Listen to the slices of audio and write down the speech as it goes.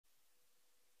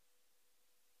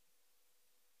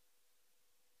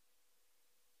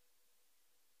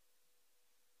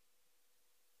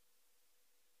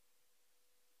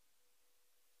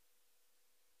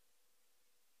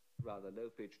rather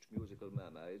low-pitched musical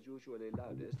murmur is usually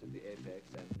loudest at the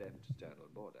apex and left sternal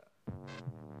border.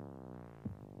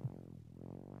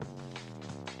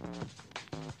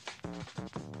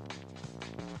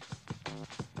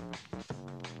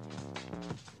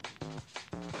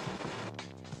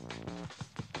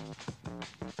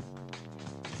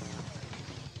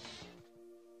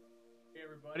 Hey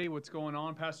everybody, what's going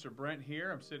on? Pastor Brent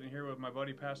here. I'm sitting here with my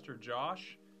buddy Pastor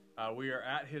Josh. We are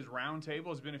at his round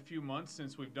table. It's been a few months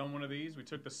since we've done one of these. We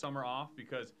took the summer off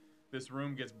because this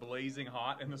room gets blazing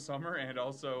hot in the summer, and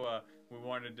also we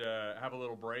wanted to have a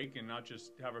little break and not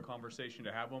just have a conversation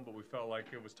to have one, but we felt like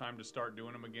it was time to start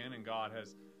doing them again, and God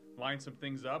has lined some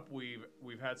things up. We've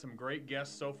had some great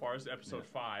guests so far. This is episode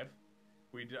 5.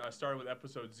 We started with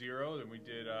episode 0, and we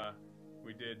did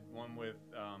one with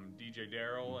DJ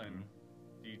Daryl and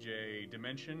DJ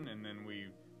Dimension, and then we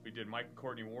did Mike and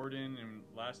Courtney Warden, and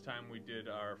last time we did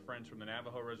our friends from the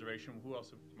Navajo Reservation. Who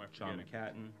else am I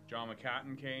forgetting? John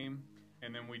McCatton came,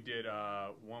 and then we did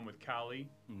one with Callie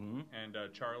and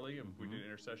Charlie. We did an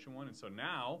intercession one, and so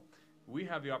now we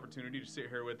have the opportunity to sit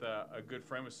here with a good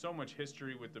friend with so much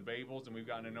history with the Babels, and we've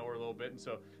gotten to know her a little bit. And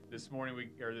so this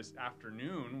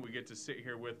afternoon, we get to sit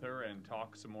here with her and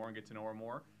talk some more and get to know her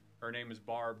more. Her name is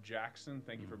Barb Jackson.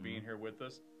 Thank you for being here with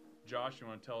us. Josh, you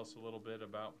want to tell us a little bit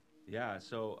about? Yeah,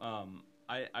 so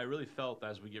I really felt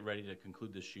as we get ready to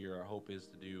conclude this year, our hope is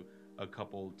to do a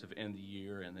couple to end the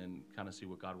year and then kind of see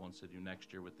what God wants to do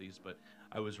next year with these. But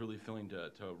I was really feeling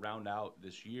to round out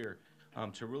this year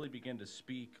to really begin to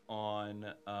speak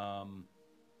on,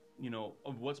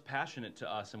 of what's passionate to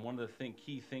us. And one of the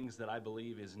key things that I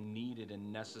believe is needed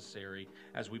and necessary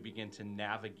as we begin to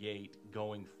navigate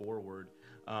going forward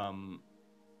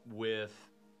with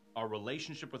our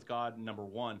relationship with God, number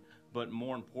one, but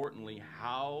more importantly,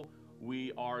 how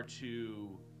we are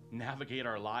to navigate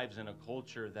our lives in a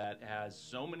culture that has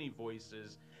so many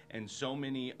voices and so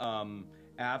many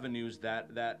avenues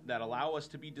that allow us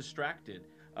to be distracted.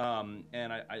 And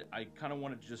I kind of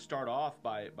wanted to just start off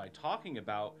by talking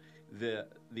about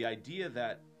the idea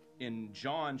that in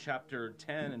John chapter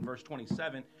 10 and verse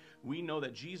 27, we know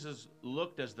that Jesus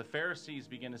looked as the Pharisees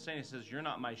began to say, he says, "You're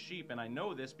not my sheep, and I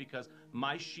know this because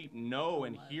my sheep know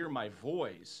and hear my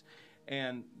voice."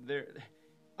 And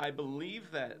I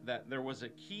believe that there was a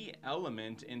key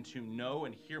element into know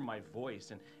and hear my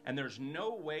voice. And there's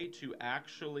no way to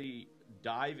actually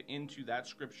dive into that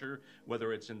scripture,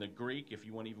 whether it's in the Greek, if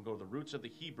you want to even go to the roots of the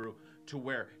Hebrew, to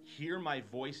where hear my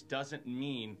voice doesn't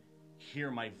mean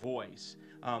hear my voice.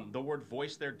 The word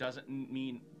voice there doesn't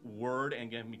mean word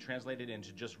and can be translated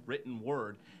into just written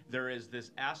word. There is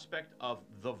this aspect of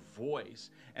the voice.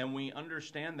 And we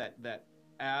understand that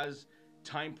as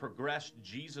time progressed,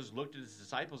 Jesus looked at his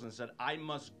disciples and said, "I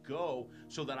must go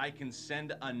so that I can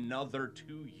send another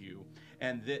to you.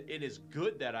 And that it is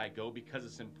good that I go because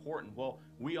it's important." Well,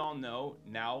 we all know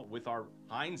now with our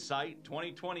hindsight,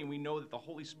 2020, we know that the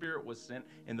Holy Spirit was sent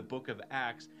in the book of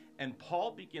Acts. And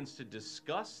Paul begins to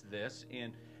discuss this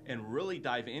and really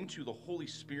dive into the Holy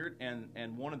Spirit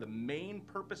and one of the main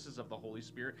purposes of the Holy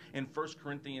Spirit in 1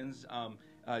 Corinthians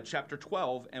chapter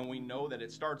 12. And we know that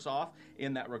it starts off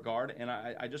in that regard. And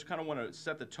I just kind of want to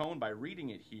set the tone by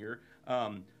reading it here.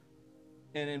 And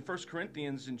in 1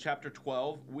 Corinthians in chapter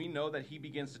 12, we know that he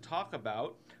begins to talk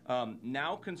about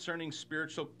now concerning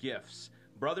spiritual gifts.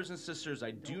 "Brothers and sisters,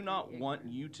 I do not want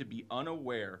you to be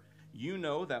unaware. You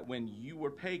know that when you were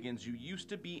pagans, you used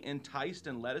to be enticed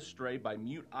and led astray by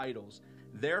mute idols.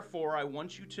 Therefore, I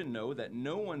want you to know that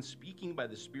no one speaking by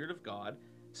the Spirit of God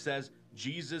says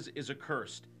Jesus is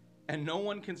accursed. And no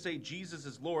one can say Jesus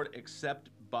is Lord except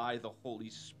by the Holy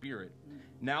Spirit.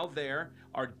 Now there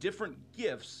are different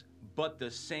gifts, but the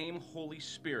same Holy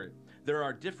Spirit. There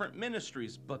are different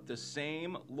ministries, but the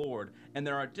same Lord. And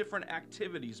there are different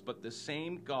activities, but the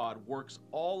same God works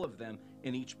all of them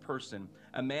in each person.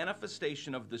 A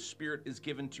manifestation of the Spirit is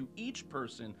given to each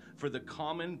person for the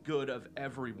common good of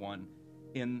everyone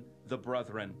in the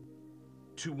brethren.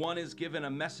 To one is given a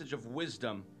message of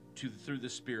wisdom through the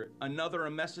Spirit, another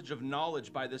a message of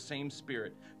knowledge by the same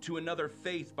Spirit, to another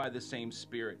faith by the same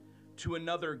Spirit, to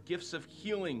another gifts of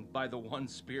healing by the one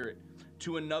Spirit,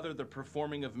 to another the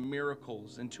performing of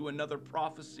miracles, and to another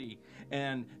prophecy,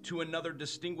 and to another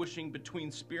distinguishing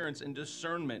between spirits and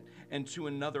discernment, and to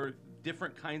another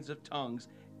different kinds of tongues,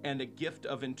 and a gift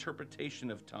of interpretation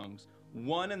of tongues.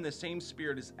 One and the same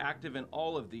Spirit is active in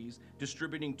all of these,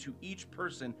 distributing to each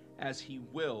person as he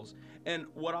wills." And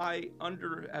what I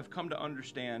have come to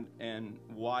understand, and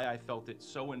why I felt it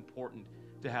so important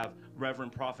to have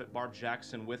Reverend Prophet Barb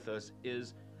Jackson with us,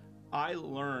 is I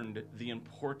learned the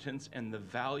importance and the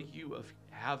value of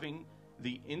having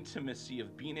the intimacy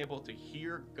of being able to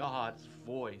hear God's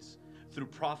voice through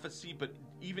prophecy, but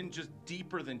even just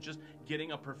deeper than just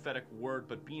getting a prophetic word,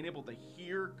 but being able to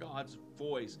hear God's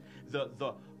voice,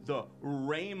 the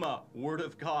Rhema word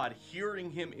of God, hearing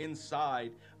him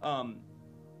inside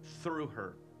through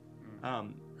her.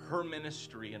 Her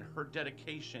ministry and her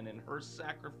dedication and her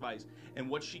sacrifice and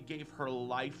what she gave her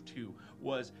life to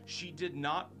was she did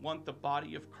not want the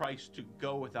body of Christ to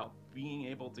go without being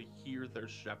able to hear their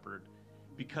shepherd,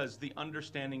 because the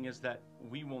understanding is that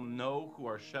we will know who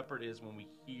our shepherd is when we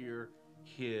hear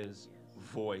his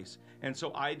voice. And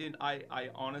so I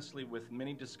honestly, with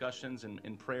many discussions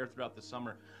and prayer throughout the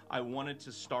summer, I wanted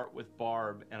to start with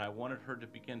Barb, and I wanted her to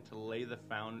begin to lay the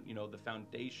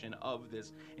foundation of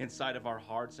this inside of our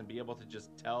hearts, and be able to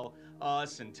just tell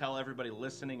us and tell everybody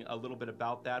listening a little bit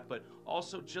about that, but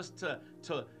also just to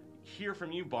hear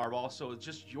from you, Barb, also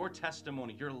just your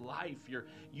testimony, your life.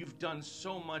 You've done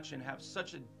so much and have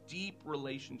such a deep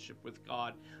relationship with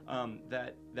God,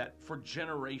 that for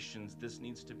generations this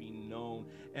needs to be known,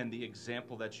 and the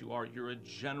example that you are. You're a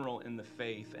general in the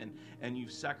faith, and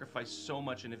you've sacrificed so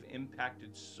much and have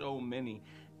impacted so many.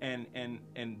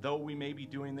 And though we may be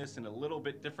doing this in a little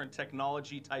bit different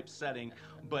technology type setting,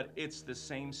 but it's the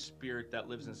same spirit that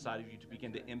lives inside of you to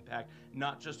begin to impact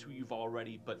not just who you've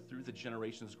already, but through the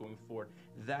generations going forward.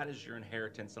 That is your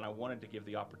inheritance, and I wanted to give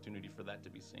the opportunity for that to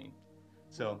be seen.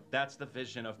 So that's the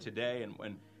vision of today,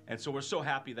 and so we're so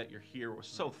happy that you're here. We're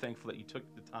so thankful that you took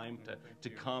the time to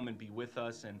come and be with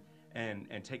us,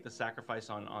 and take the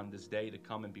sacrifice on this day to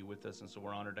come and be with us. And so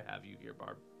we're honored to have you here,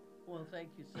 Barb. Well, thank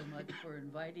you so much for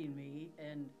inviting me.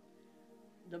 And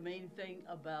the main thing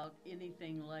about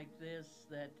anything like this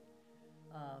that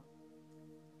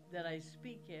I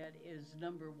speak at is,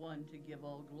 number one, to give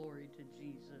all glory to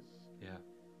Jesus. Yeah.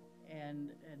 And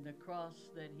the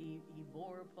cross that he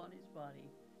bore upon his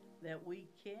body, that we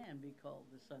can be called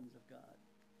the sons of God,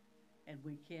 and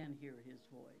we can hear his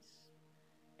voice.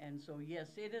 And so,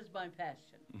 yes, it is my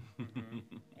passion.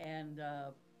 And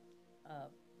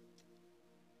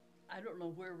I don't know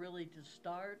where really to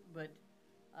start, but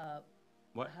how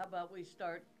about we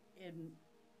start in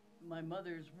my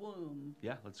mother's womb?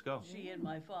 Yeah, let's go. She and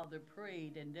my father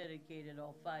prayed and dedicated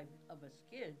all 5 of us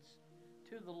kids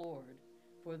to the Lord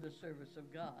for the service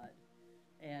of God.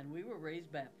 And we were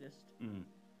raised Baptist.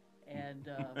 And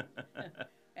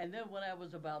and then when I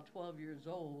was about 12 years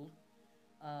old,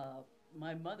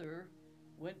 my mother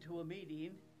went to a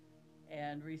meeting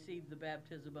and received the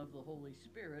baptism of the Holy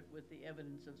Spirit with the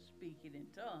evidence of speaking in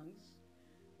tongues,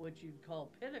 which you'd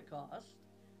call Pentecost,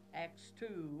 Acts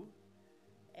 2,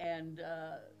 and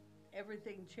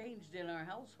everything changed in our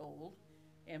household,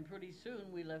 and pretty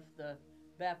soon we left the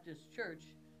Baptist church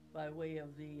by way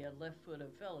of the left foot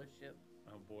of fellowship.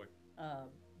 Oh boy.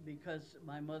 Because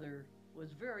my mother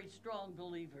was a very strong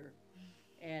believer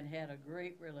and had a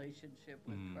great relationship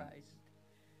with Christ.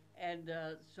 And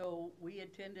so we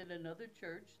attended another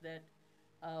church that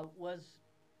was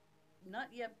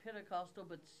not yet Pentecostal,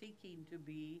 but seeking to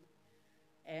be.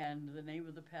 And the name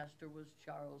of the pastor was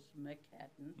Charles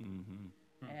McHatton,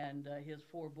 and his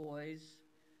 4 boys.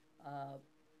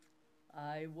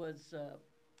 I was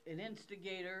an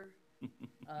instigator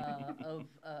of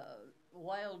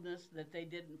wildness that they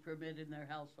didn't permit in their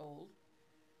household.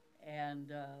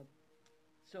 And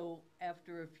so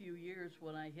after a few years,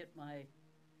 when I hit my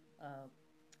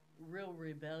real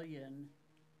rebellion,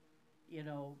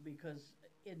 because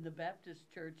in the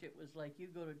Baptist church, it was like you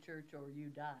go to church or you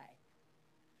die.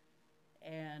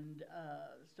 And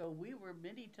so we were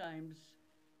many times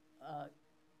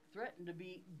threatened to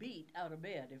be beat out of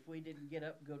bed if we didn't get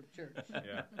up and go to church.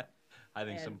 Yeah. I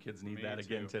think some kids need that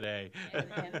again today.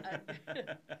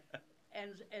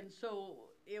 And so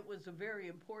it was a very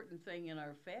important thing in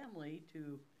our family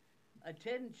to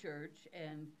attend church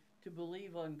and to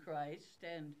believe on Christ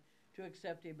and to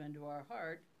accept him into our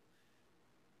heart.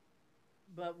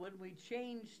 But when we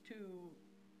changed to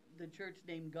the church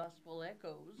named Gospel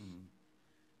Echoes,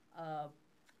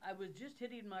 I was just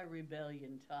hitting my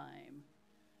rebellion time.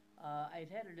 I'd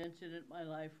had an incident in my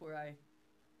life where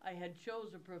I had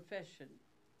chose a profession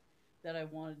that I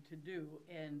wanted to do,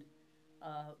 and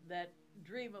that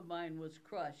dream of mine was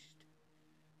crushed.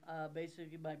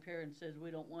 Basically, my parents said,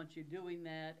 "We don't want you doing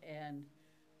that," and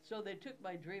so they took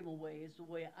my dream away, is the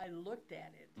way I looked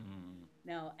at it.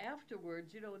 Now,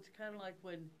 afterwards, it's kind of like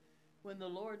when the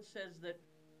Lord says that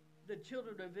the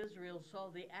children of Israel saw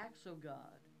the acts of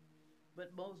God,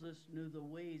 but Moses knew the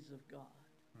ways of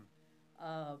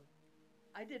God.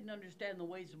 I didn't understand the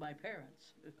ways of my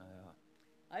parents.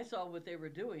 I saw what they were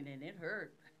doing, and it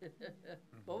hurt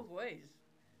both ways.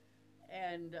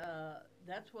 And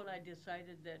that's when I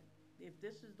decided that if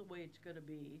this is the way it's going to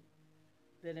be,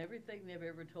 then everything they've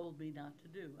ever told me not to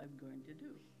do, I'm going to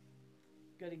do.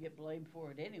 Going to get blamed for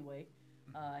it anyway.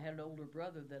 I had an older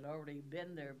brother that already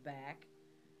been there back,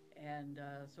 and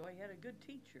so I had a good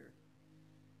teacher.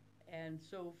 And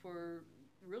so for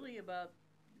really about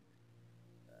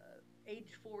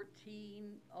age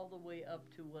 14 all the way up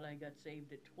to when I got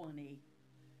saved at 20,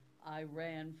 I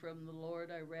ran from the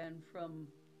Lord. I ran from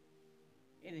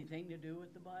anything to do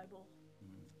with the Bible.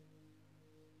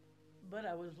 But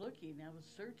I was looking, I was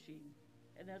searching,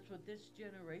 and that's what this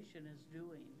generation is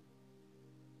doing.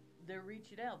 They're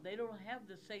reaching out. They don't have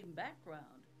the same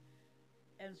background,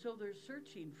 and so they're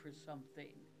searching for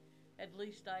something. At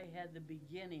least I had the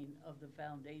beginning of the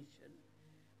foundation.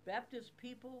 Baptist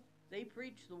people, they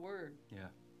preach the word.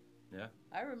 Yeah.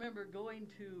 I remember going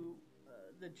to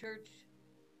the church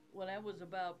when I was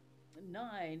about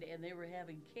 9, and they were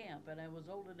having camp, and I was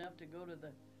old enough to go to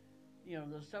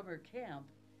the summer camp,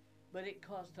 but it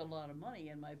cost a lot of money.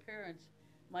 And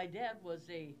my dad was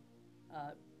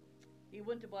he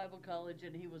went to Bible college,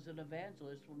 and he was an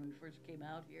evangelist when we first came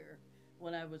out here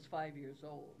when I was 5 years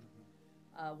old.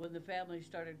 When the family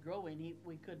started growing,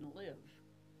 we couldn't live.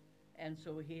 And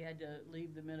so he had to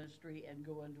leave the ministry and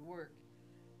go into work.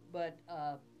 But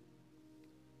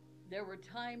there were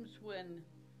times when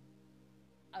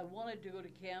I wanted to go to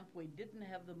camp. We didn't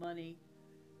have the money.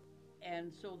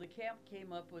 And so the camp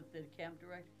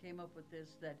director came up with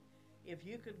this, that if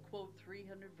you could quote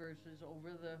 300 verses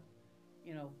over the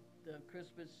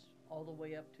Christmas all the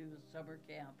way up to the summer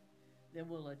camp, then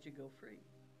we'll let you go free.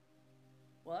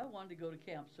 Well, I wanted to go to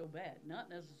camp so bad, not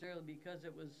necessarily because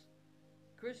it was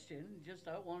Christian, just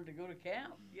I wanted to go to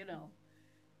camp,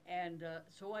 And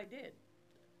so I did.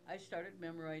 I started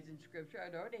memorizing scripture.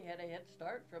 I'd already had a head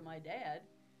start from my dad.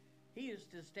 He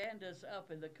used to stand us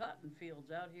up in the cotton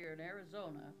fields out here in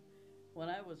Arizona when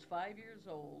I was 5 years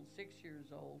old, 6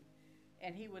 years old,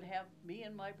 and he would have me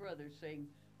and my brother sing,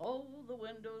 "Oh, the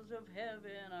windows of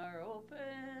heaven are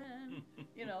open,"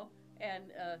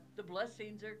 and the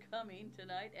blessings are coming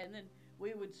tonight. And then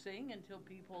we would sing until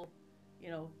people,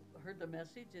 heard the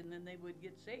message, and then they would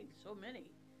get saved. So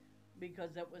many,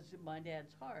 because that was my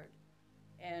dad's heart.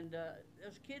 And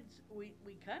as kids, we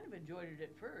kind of enjoyed it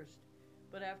at first,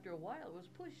 but after a while, it was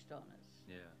pushed on us.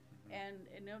 Yeah.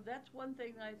 And that's one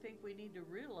thing I think we need to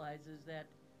realize, is that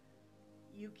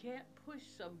you can't push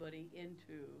somebody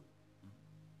into,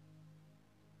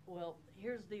 well,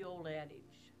 here's the old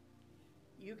adage.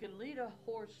 You can lead a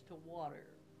horse to water,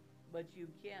 but you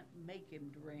can't make him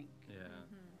drink. Yeah.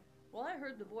 Well, I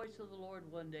heard the voice of the Lord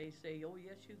one day say, "Oh,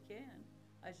 yes, you can."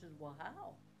 I said, "Well,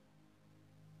 how?"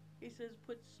 He says,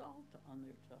 "Put salt on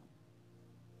their tongue."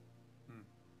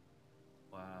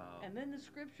 Wow. And then the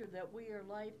scripture that we are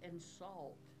light and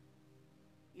salt,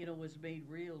 was made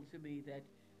real to me,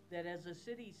 that as a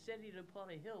city sitting upon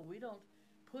a hill, we don't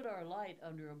put our light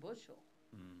under a bushel,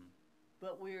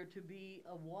 but we are to be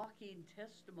a walking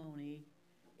testimony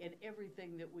in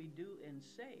everything that we do and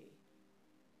say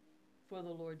for the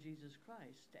Lord Jesus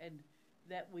Christ, and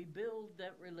that we build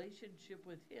that relationship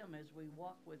with Him as we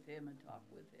walk with Him and talk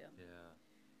with Him. Yeah.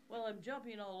 Well, I'm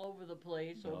jumping all over the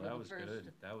place over the first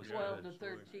good. That was 12 good. to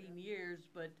 13 years,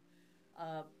 but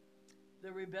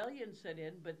the rebellion set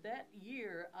in. But that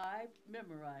year, I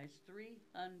memorized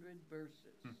 300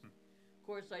 verses. Of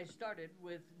course, I started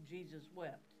with Jesus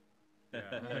wept.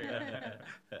 Yeah.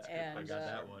 And I got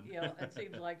that one. It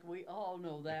seems like we all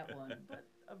know that one. But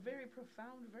a very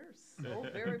profound verse. Oh,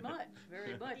 very much,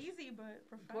 very much. Easy, but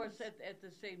profound. Of course, at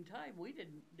the same time, we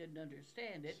didn't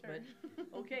understand it, Sure.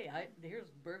 but okay,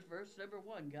 here's verse number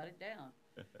 1, got it down,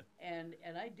 and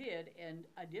I did, and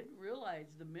I didn't realize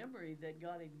the memory that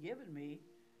God had given me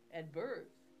at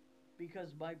birth,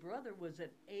 because my brother was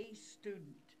an A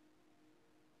student,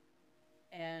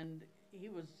 and he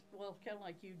was, well, kind of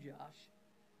like you, Josh,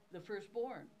 the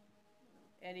firstborn.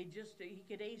 And he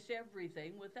could ace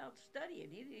everything without studying.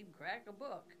 He didn't even crack a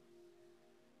book.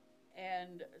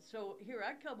 And so here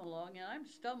I come along, and I'm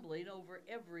stumbling over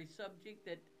every subject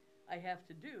that I have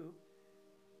to do,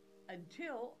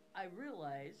 until I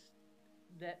realized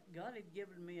that God had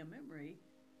given me a memory,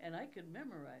 and I could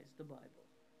memorize the Bible.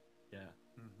 Yeah.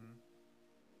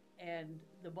 And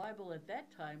the Bible at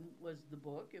that time was the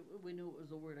book. We knew it was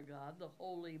the Word of God, the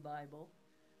Holy Bible.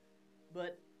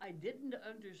 But I didn't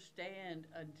understand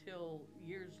until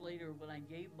years later, when I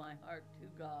gave my heart to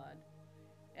God.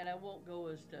 And I won't go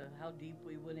as to how deep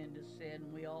we went into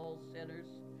sin. We all sinners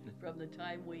from the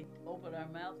time we open our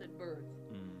mouth at birth.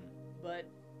 But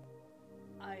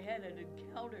I had an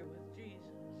encounter with Jesus.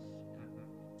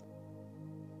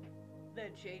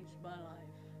 that changed my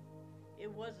life.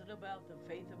 It wasn't about the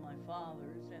faith of my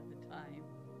fathers at the time.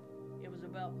 It was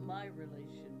about my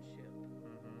relationship.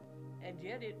 And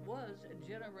yet it was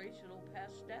a generational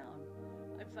passed down.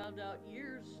 I found out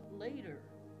years later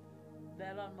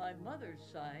that on my mother's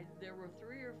side, there were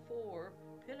 3 or 4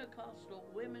 Pentecostal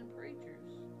women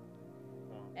preachers.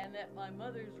 And that my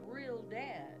mother's real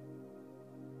dad,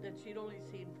 that she'd only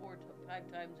seen 4 to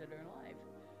 5 times in her life,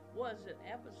 was an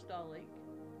apostolic,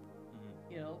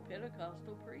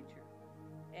 Pentecostal preacher.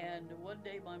 And one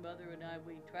day my mother and I,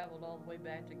 we traveled all the way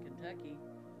back to Kentucky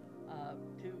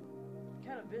to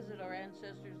kind of visit our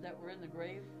ancestors that were in the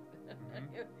grave,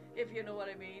 if you know what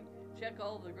I mean. Check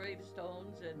all the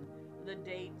gravestones and the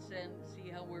dates and see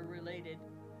how we're related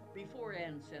before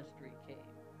ancestry came.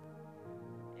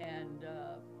 And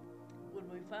when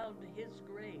we found his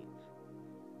grave,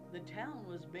 the town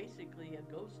was basically a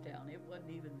ghost town. It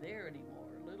wasn't even there anymore,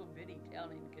 a little bitty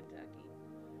town in Kentucky.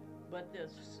 But the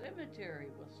cemetery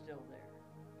was still there.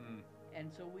 And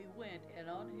so we went, and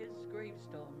on his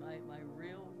gravestone, my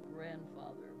real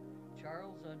grandfather,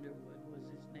 Charles Underwood was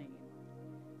his name,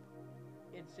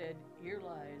 it said, "Here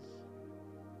lies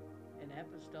an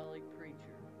apostolic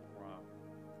preacher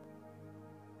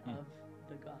of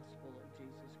the gospel of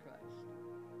Jesus Christ."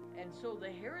 And so the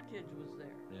heritage was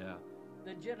there. Yeah.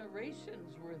 The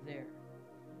generations were there.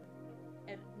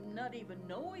 And not even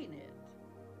knowing it,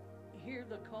 here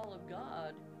the call of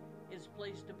God is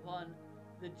placed upon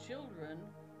the children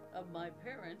of my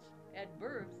parents. At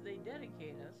birth, they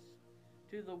dedicate us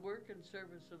to the work and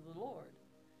service of the Lord.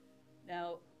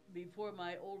 Now, before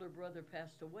my older brother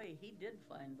passed away, he did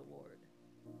find the Lord,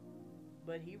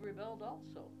 but he rebelled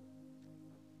also.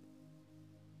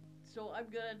 So I'm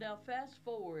going to now fast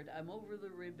forward. I'm over the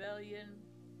rebellion.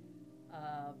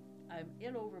 I'm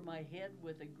in over my head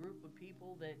with a group of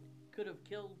people that could have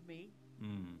killed me.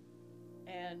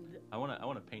 And I want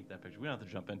to paint that picture. We don't have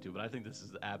to jump into it, but I think this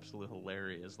is absolutely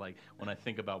hilarious. Like when I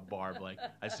think about Barb, like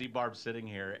I see Barb sitting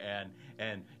here,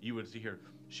 and you would see her.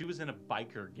 She was in a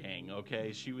biker gang,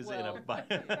 okay? She was in a bike.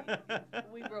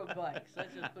 We rode bikes.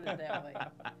 Let's just put it that way.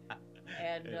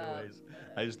 And anyways,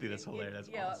 I just think that's hilarious.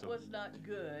 That's awesome. It was not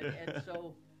good, and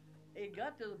so it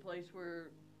got to the place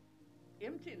where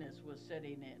emptiness was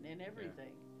setting in and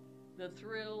everything. The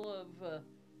thrill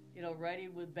of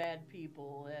riding with bad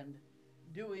people and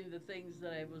doing the things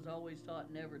that I was always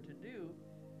taught never to do,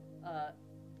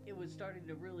 it was starting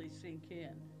to really sink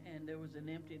in, and there was an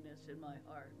emptiness in my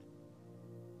heart.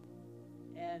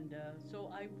 And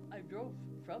so I drove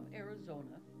from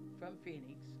Arizona, from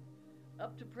Phoenix,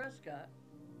 up to Prescott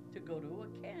to go to a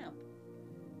camp.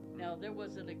 Now, there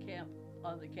wasn't a camp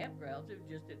on the campgrounds. It was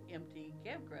just an empty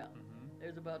campground.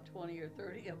 There's about 20 or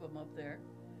 30 of them up there.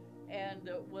 And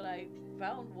when I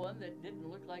found one that didn't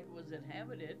look like it was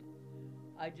inhabited,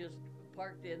 I just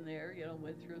parked in there,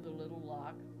 went through the little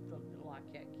lock. The lock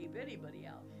can't keep anybody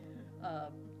out.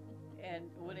 And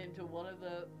went into one of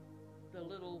the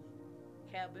little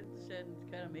cabins and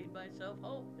kind of made myself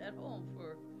at home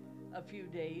for a few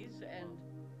days. And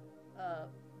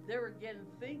there again,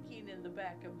 thinking in the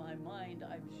back of my mind,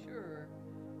 I'm sure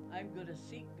I'm going to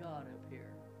seek God up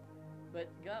here. But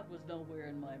God was nowhere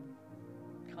in my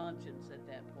conscience at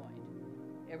that point.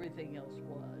 Everything else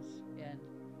was. And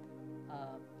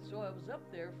so I was up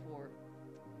there for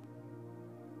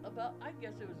about, I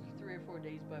guess it was 3 or 4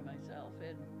 days by myself.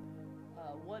 And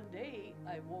one day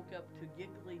I woke up to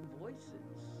giggling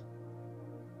voices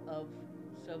of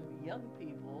some young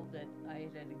people that I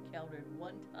had encountered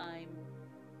one time,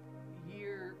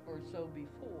 year or so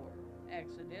before,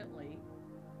 accidentally.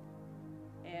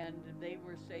 And they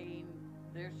were saying,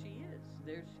 "There she is,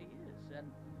 there she is."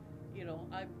 And,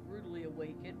 I'm brutally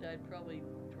awakened. I'd probably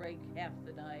drank half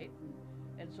the night.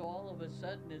 And so all of a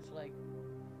sudden it's like,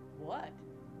 what?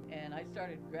 And I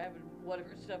started grabbing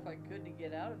whatever stuff I could to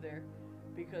get out of there,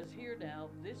 because here now,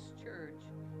 this church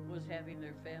was having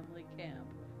their family camp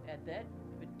at that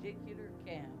particular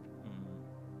camp.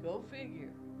 Go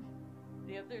figure.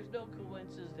 There's no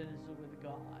coincidence with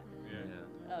God.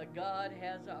 God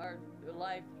has our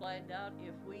life planned out.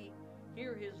 If we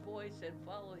hear His voice and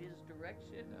follow His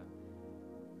direction,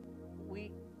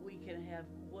 we can have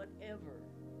whatever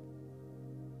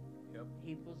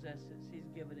He possesses. He's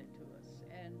given it to us.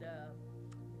 And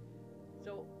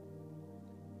so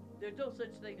there's no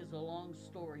such thing as a long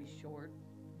story short.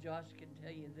 Josh can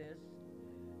tell you this.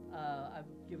 I've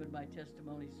given my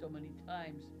testimony so many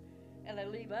times, and I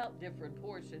leave out different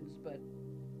portions, but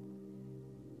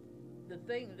the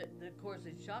thing that, of course,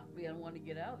 it shocked me, I wanted to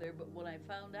get out of there, but when I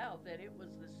found out that it was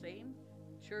the same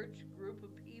church group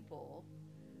of people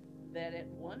that at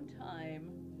one time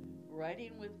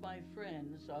riding with my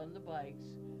friends on the bikes,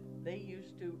 they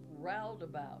used to rouse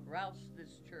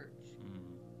this church.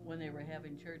 When they were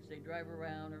having church, they drive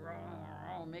around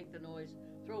and make the noise,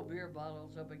 throw beer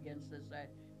bottles up against the side,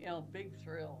 big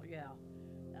thrill, yeah.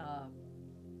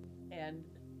 And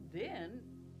then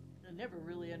I never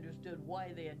really understood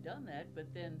why they had done that,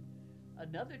 but then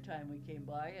another time we came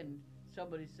by and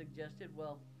somebody suggested,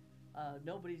 well,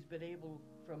 nobody's been able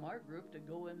from our group to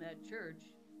go in that church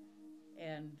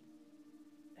and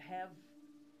have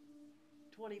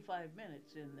 25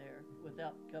 minutes in there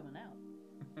without coming out.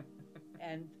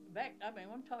 And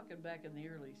I'm talking back in the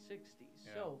early 60s.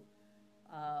 Yeah. So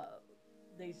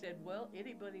they said, well,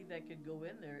 anybody that could go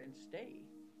in there and stay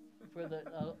for the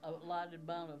allotted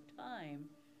amount of time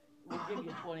will give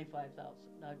you $25,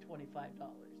 not $1,000.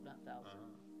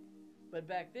 But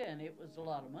back then, it was a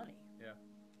lot of money. Yeah.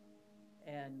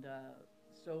 And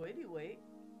so anyway,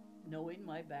 knowing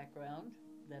my background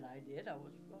that I did, I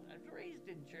was raised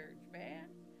in church, man.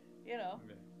 Yeah.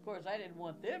 Of course, I didn't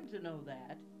want them to know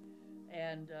that.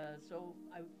 And so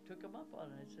I took them up on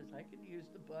it. I says, I can use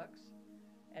the bucks.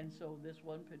 And so this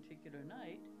one particular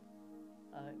night,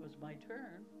 it was my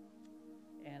turn.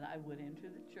 And I went into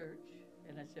the church,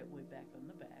 and I sat way back on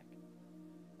the back.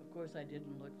 Of course, I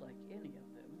didn't look like any of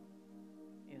them.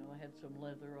 I had some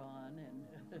leather on,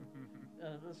 and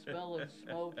the smell of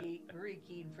smoke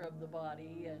reeking from the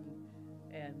body,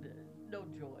 and no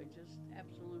joy, just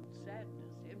absolute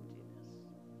sadness, emptiness.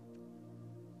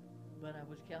 But I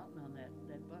was counting on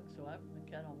that buck, so I've been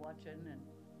kind of watching and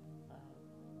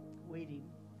waiting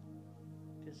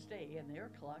to stay, and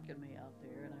they're clocking me out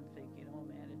there, and I'm thinking, oh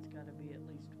man, it's got to be at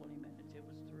least 20 minutes. It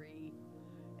was 3.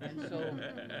 And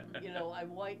so,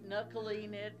 I'm white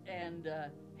knuckling it and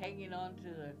hanging on to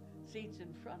the seats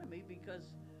in front of me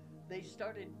because they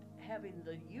started having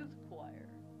the youth choir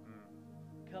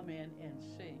come in and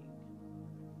sing.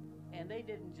 And they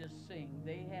didn't just sing.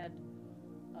 They had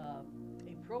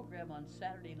a program on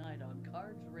Saturday night on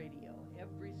Cards Radio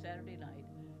every Saturday night.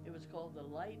 It was called The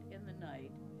Light in the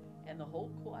Night, and the whole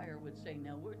choir would sing.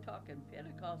 Now, we're talking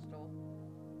Pentecostal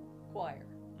choir.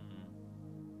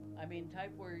 I mean,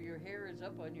 type where your hair is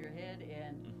up on your head,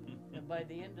 and by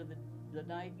the end of the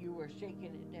night, you were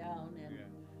shaking it down, and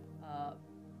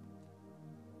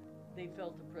they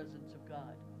felt the presence of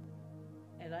God.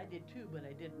 And I did too, but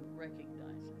I didn't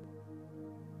recognize it.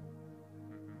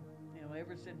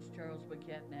 Ever since Charles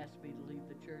McCatton asked me to leave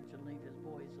the church and leave his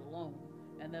boys alone,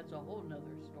 and that's a whole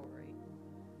nother story.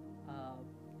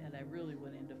 And I really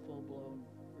went into full-blown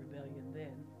rebellion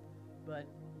then. But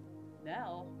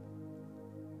now,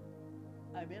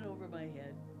 I'm in over my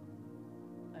head.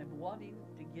 I'm wanting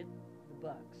to get the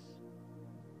bucks.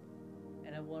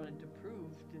 And I wanted to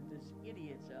prove to this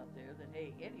idiots out there that,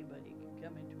 hey, anybody can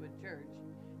come into a church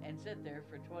and sit there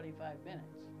for 25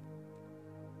 minutes.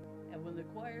 And when the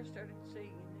choir started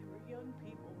singing, they were young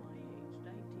people my age,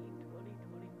 19, 20,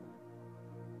 21.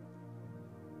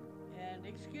 And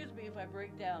excuse me if I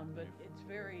break down, but it's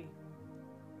very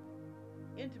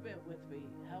intimate with me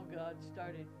how God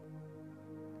started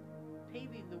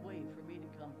paving the way for me to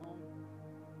come home.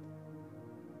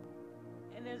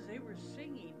 And as they were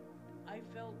singing, I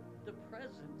felt the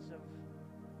presence of,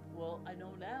 well, I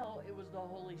know now it was the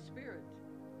Holy Spirit.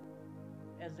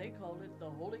 As they called it, the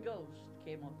Holy Ghost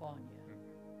came upon you.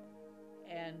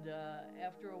 And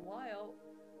after a while,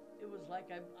 it was like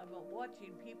I'm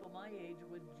watching people my age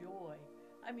with joy.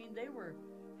 I mean, they were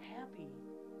happy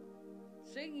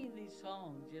singing these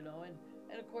songs,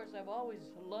 and of course, I've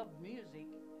always loved music.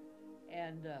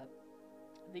 And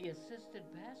the assistant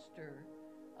pastor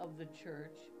of the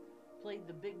church played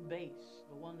the big bass,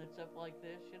 the one that's up like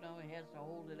this, he has to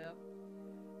hold it up.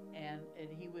 And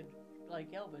he would,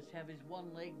 like Elvis, have his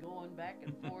one leg going back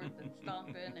and forth and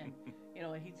stomping, and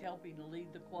he's helping to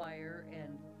lead the choir.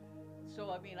 And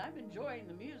so, I mean, I'm enjoying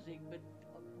the music, but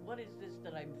what is this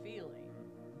that I'm feeling?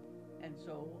 And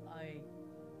so I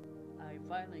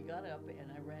finally got up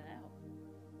and I ran out,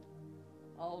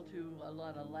 all to a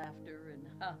lot of laughter and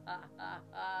ha ha ha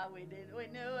ha, we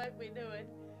knew it,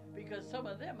 because some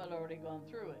of them had already gone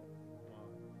through it.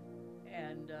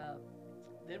 And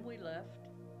then we left.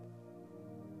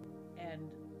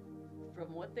 And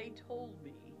from what they told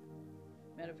me,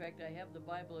 matter of fact, I have the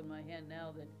Bible in my hand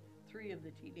now that 3 of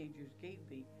the teenagers gave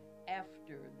me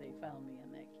after they found me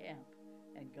in that camp,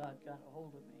 and God got a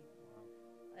hold of me.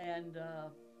 And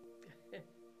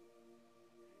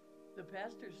the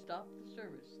pastor stopped the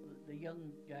service, the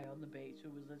young guy on the bass who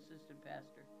was the assistant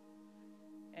pastor,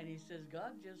 and he says,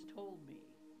 God just told me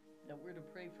that we're to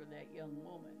pray for that young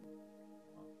woman.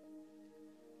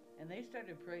 And they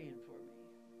started praying for me.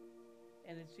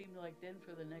 And it seemed like then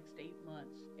for the next 8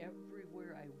 months,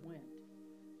 everywhere I went,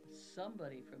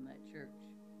 somebody from that church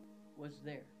was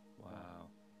there. Wow.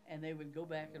 And they would go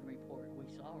back and report, we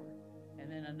saw her.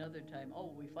 And then another time,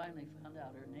 oh, we finally found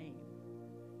out her name.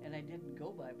 And I didn't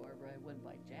go by Barbara, I went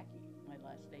by Jackie, my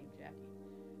last name, Jackie.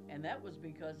 And that was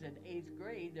because in 8th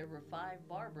grade, there were 5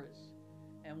 Barbaras.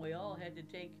 And we all had to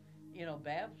take,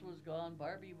 Babs was gone,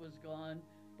 Barbie was gone,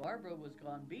 Barbara was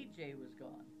gone, BJ was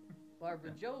gone,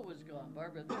 Barbara Joe was gone,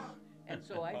 Barbara this. And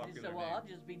so I just said, well, I'll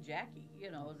just be Jackie,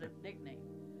 as a nickname.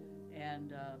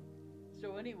 And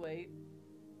so anyway,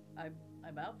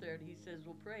 I'm out there, and he says,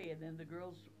 well, pray. And then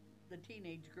the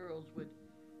teenage girls would,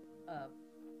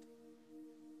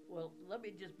 well, let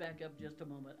me just back up just a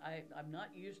moment. I'm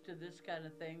not used to this kind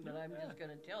of thing, but I'm just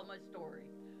going to tell my story.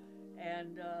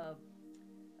 And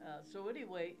so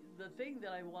anyway, the thing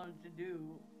that I wanted to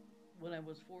do when I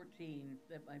was 14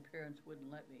 that my parents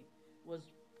wouldn't let me was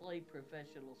play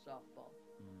professional softball.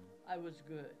 I was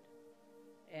good.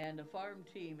 And a farm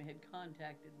team had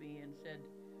contacted me and said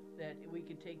that we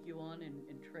could take you on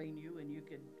and train you, and you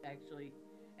could actually,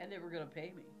 and they were going to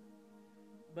pay me.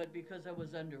 But because I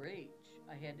was underage,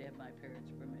 I had to have my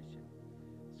parents' permission.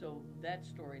 So that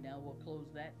story now, we'll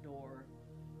close that door.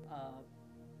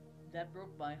 That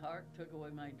broke my heart, took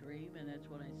away my dream, and that's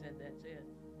when I said, that's it.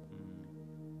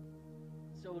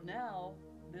 So now,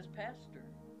 this pastor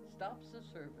stops the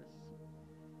service,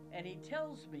 and he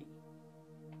tells me,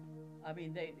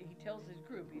 he tells his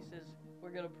group, he says,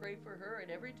 we're going to pray for her, and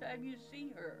every time you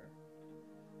see her,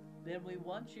 then we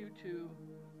want you to,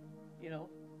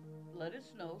 let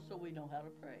us know so we know how to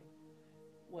pray.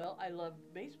 Well, I love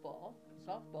baseball,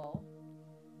 softball,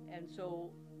 and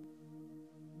so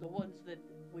the ones that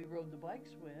we rode the bikes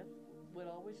with would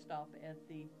always stop at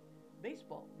the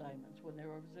baseball diamonds when there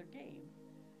was a game.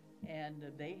 And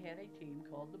they had a team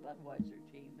called the Budweiser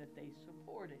team that they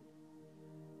supported.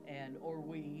 Or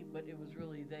we, but it was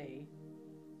really they.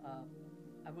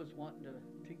 I was wanting to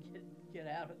get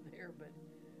out of there, but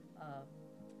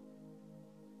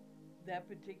that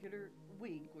particular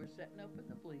week, we're setting up in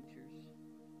the bleachers.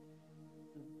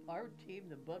 Our team,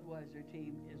 the Budweiser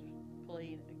team, is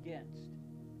playing against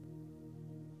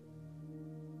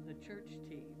the church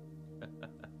team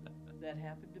that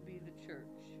happened to be the church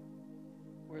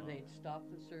where they'd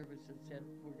stopped the service and said,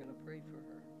 we're going to pray for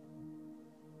her.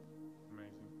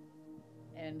 Amazing.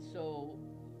 And so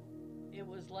it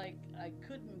was like I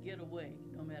couldn't get away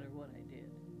no matter what I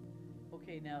did.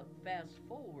 Okay, now fast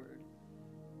forward,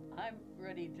 I'm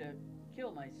ready to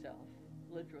kill myself.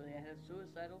 Literally, I had a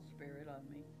suicidal spirit on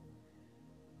me.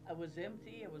 I was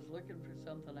empty. I was looking for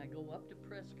something. I go up to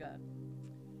Prescott,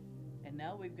 and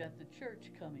now we've got the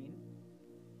church coming.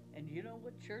 And you know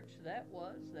what church that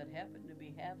was that happened to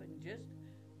be having just,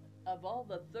 of all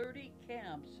the 30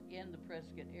 camps in the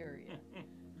Prescott area,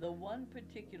 the one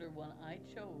particular one I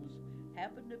chose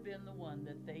happened to have been the one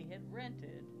that they had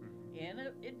rented in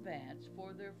advance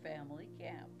for their family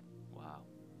camp. Wow.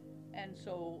 And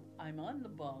so I'm on the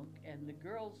bunk, and the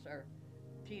girls are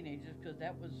teenagers, because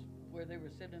that was where they were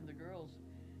sitting, the girls,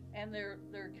 and they're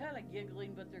kind of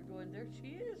giggling, but they're going, there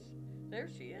she is, there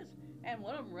she is. And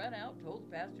one of them ran out, told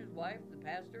the pastor's wife, the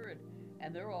pastor,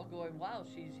 and they're all going, wow,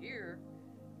 she's here.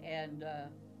 And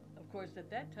of course, at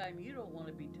that time, you don't want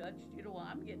to be touched. You don't want,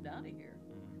 I'm getting out of here.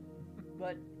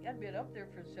 But I'd been up there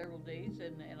for several days,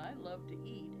 and I love to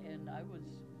eat, and I was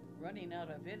running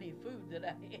out of any food that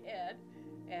I had.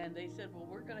 And they said, well,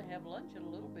 we're going to have lunch in a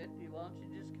little bit. Why don't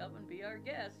you just come and be our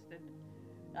guest? And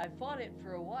I fought it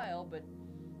for a while, but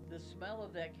the smell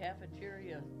of that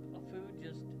cafeteria food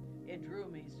just, it drew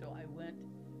me. So I went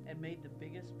and made the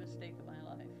biggest mistake of my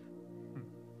life.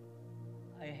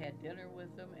 I had dinner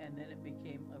with them, and then it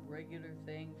became a regular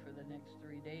thing for the next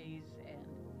 3 days. And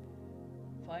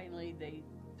finally, they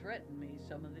threatened me,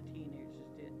 some of the teenagers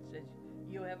did, said,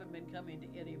 you haven't been coming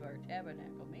to any of our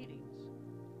tabernacle meetings.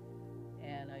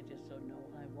 And I just said, no,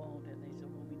 I won't. And they said,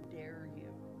 well, we dare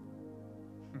you.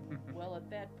 Well, at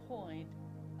that point,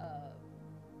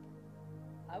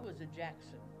 I was a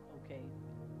Jackson, okay?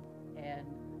 And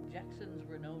Jacksons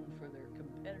were known for their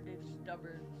competitive,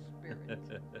 stubborn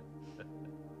spirit.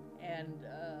 And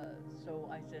so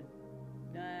I said,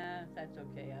 nah, that's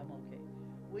okay, I'm okay.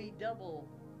 We double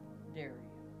dare you.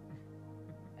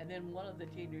 And then one of the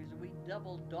teenagers, we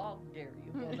double dog dare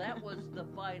you. Well, that was the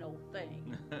final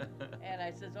thing. And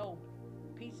I says, oh,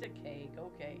 piece of cake,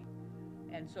 okay.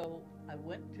 And so I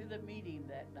went to the meeting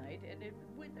that night, and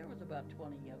there was about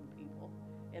 20 young people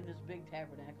in this big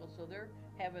tabernacle. So they're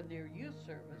having their youth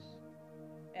service.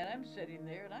 And I'm sitting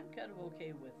there, and I'm kind of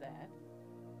okay with that.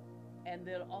 And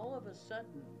then all of a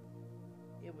sudden,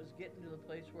 it was getting to the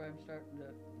place where I'm starting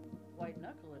to white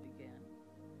knuckle it again.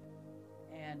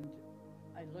 And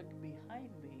I looked behind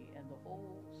me, and the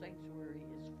whole sanctuary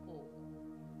is full.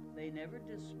 They never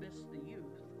dismissed the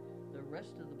youth. The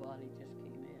rest of the body just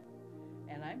came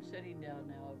in. And I'm sitting down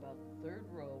now about the third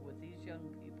row with these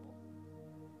young people.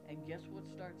 And guess what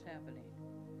starts happening?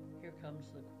 Here comes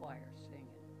the choir singing.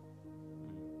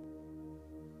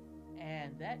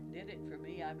 And that did it for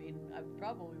me. I mean, I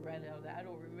probably ran out of that. I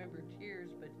don't remember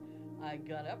tears, but I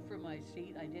got up from my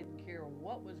seat. I didn't care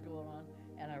what was going on.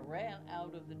 And I ran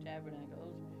out of the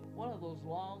tabernacle. It was one of those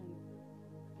long,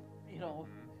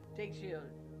 takes you,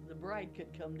 the bride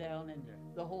could come down and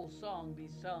the whole song be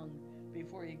sung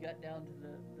before you got down to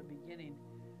the beginning.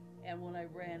 And when I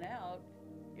ran out,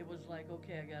 it was like,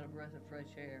 okay, I got a breath of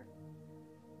fresh air.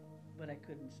 But I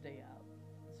couldn't stay out.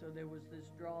 So there was this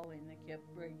drawing that kept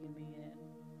bringing me in.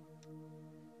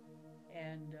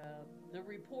 And the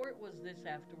report was this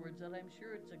afterwards, and I'm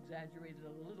sure it's exaggerated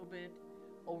a little bit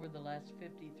over the last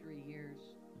 53 years.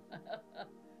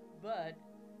 But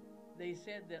they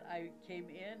said that I came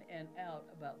in and out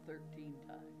about 13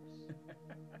 times.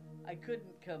 I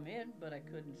couldn't come in, but I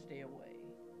couldn't stay away.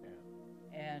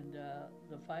 Yeah. And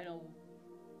the final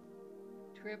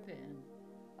trip in,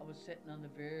 I was sitting on the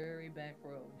very back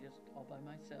row, just all by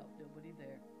myself, nobody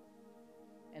there.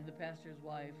 And the pastor's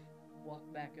wife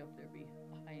walked back up there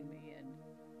behind me, and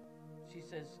she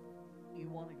says, you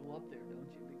want to go up there,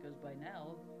 don't you? Because by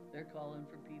now, they're calling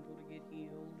for people to get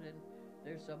healed, and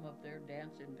there's some up there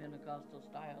dancing Pentecostal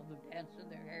style. They're dancing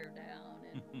their hair down,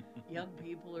 and young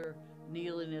people are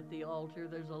kneeling at the altar.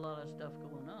 There's a lot of stuff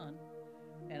going on.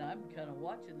 And I'm kind of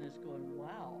watching this going,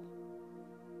 wow.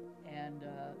 And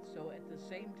so at the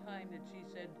same time that she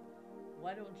said,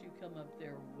 why don't you come up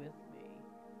there with me?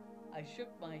 I shook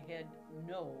my head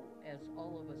no, as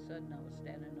all of a sudden I was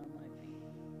standing on my feet.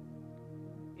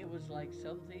 It was like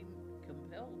something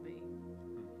compelled me.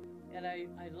 And I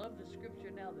love the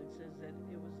scripture now that says that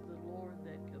it was the Lord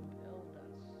that compelled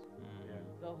us. Yeah.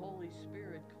 The Holy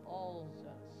Spirit calls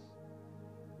us.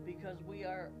 Because we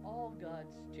are all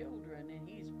God's children, and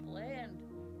He's planned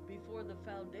before the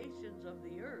foundations of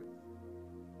the earth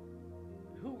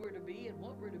who we're to be and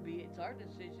what we're to be. It's our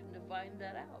decision to find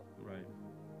that out. Right.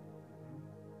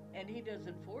 And He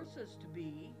doesn't force us to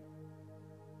be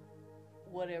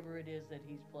whatever it is that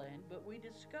He's planned, but we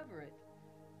discover it.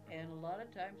 And a lot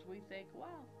of times we think,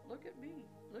 wow, look at me.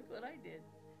 Look what I did.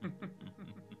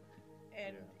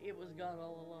 And it was God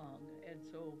all along. And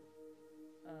so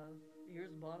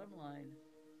here's the bottom line.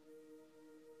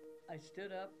 I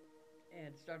stood up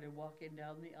and started walking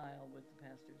down the aisle with the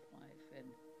pastor's wife. And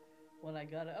when I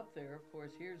got up there, of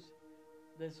course, here's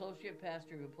the associate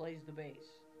pastor who plays the bass.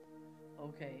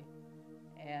 Okay.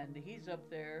 And he's up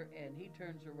there, and he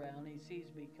turns around, he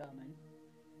sees me coming.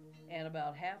 And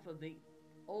about half of the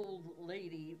old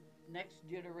lady, next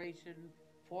generation,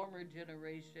 former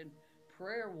generation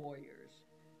prayer warriors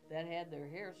that had their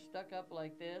hair stuck up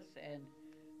like this and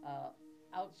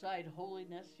outside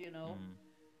holiness,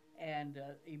 and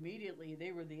immediately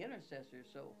they were the intercessors.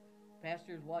 So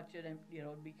pastors watching them,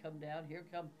 be come down. Here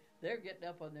come, they're getting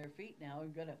up on their feet now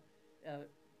and gonna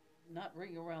not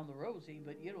ring around the rosy,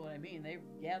 but you know what I mean. They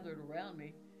gathered around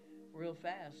me real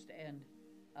fast, and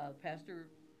pastor,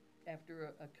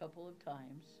 after a couple of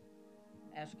times,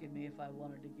 asking me if I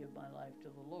wanted to give my life to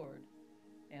the Lord,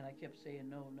 and I kept saying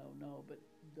no, no, no. But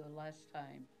the last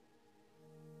time,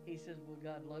 he says, well,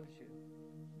 God loves you.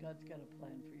 God's got a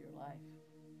plan for your life.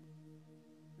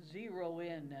 Zero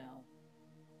in now.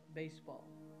 Baseball.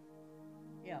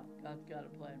 Yeah, God's got a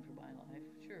plan for my life.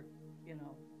 Sure,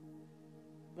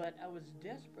 But I was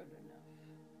desperate enough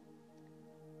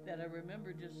that I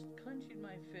remember just clenching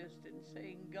my fist and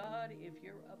saying, God, if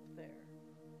you're up there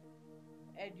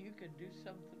and you could do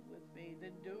something with me,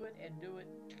 then do it, and do it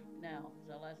now. It's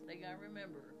the last thing I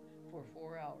remember for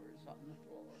 4 hours on the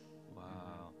floor.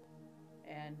 Wow.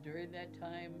 And during that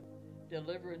time,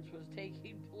 deliverance was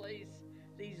taking place.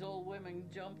 These old women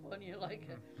jump on you like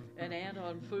an ant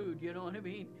on food, you know what I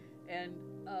mean? And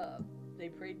they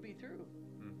prayed me through.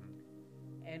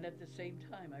 And at the same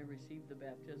time, I received the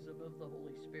baptism of the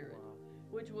Holy Spirit,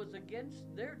 which was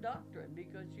against their doctrine,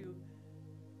 because you,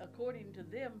 according to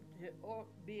them, to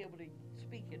be able to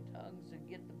speak in tongues and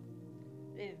get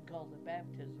they didn't call it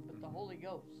baptism, but the Holy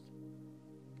Ghost,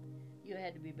 you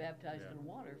had to be baptized in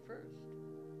water first.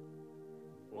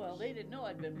 Well, they didn't know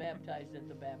I'd been baptized at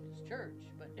the Baptist church,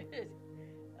 but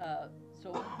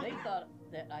so they thought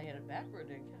that I had it backward,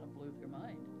 and it kind of blew their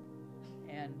mind.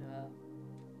 And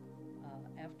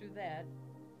after that,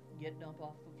 getting up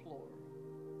off the floor,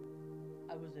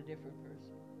 I was a different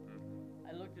person.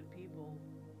 I looked at people.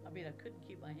 I mean, I couldn't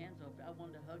keep my hands off. I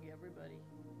wanted to hug everybody.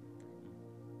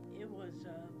 It was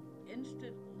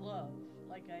instant love,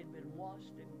 like I'd been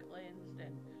washed and cleansed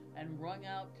and wrung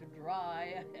out to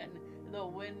dry, and the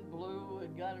wind blew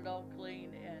and got it all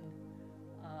clean. And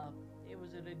it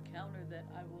was an encounter that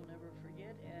I will never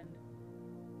forget, and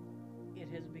it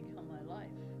has become my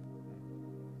life.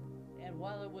 And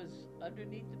while it was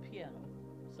underneath the piano,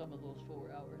 some of those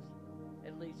 4 hours,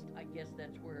 at least I guess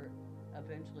that's where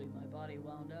eventually my body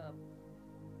wound up,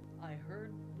 I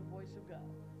heard the voice of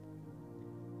God.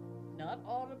 Not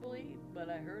audibly, but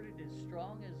I heard it as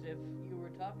strong as if you were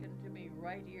talking to me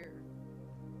right here.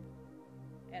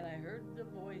 And I heard the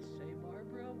voice say,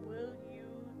 "Barbara, will you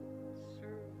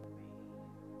serve me?"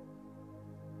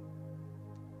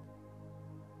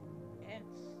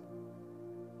 And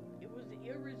it was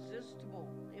irresistible.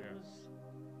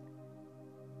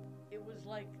 It was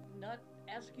like not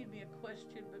asking me a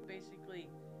question, but basically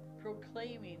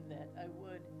proclaiming that I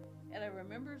would. And I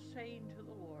remember saying to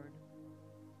the Lord,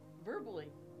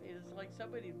 verbally, it was like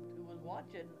somebody who was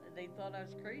watching, they thought I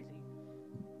was crazy,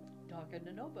 talking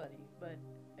to nobody. But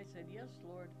I said, "Yes,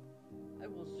 Lord, I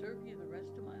will serve you the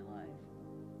rest of my life.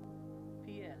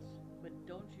 P.S. But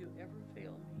don't you ever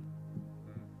fail me."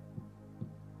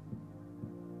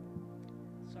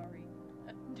 Sorry.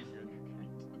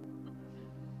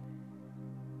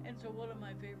 And so one of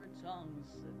my favorite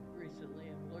songs that recently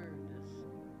I've learned is,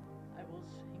 "I will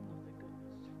sing of the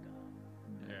goodness of God."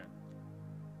 Yeah.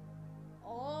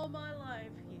 All my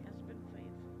life He has been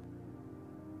faithful.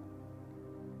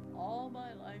 All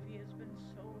my life He has been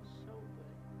so, so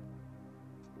good.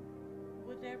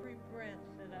 With every breath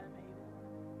that I'm able,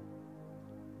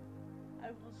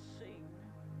 I will sing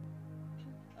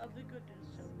of the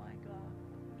goodness of my God.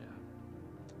 Yeah.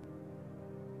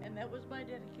 And that was my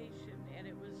dedication, and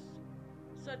it was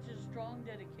such a strong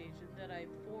dedication that I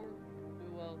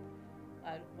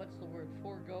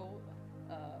forego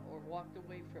or walked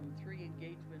away from 3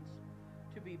 engagements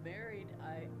to be married.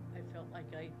 I felt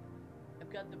like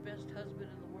I've got the best husband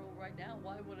in the world right now.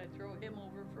 Why would I throw him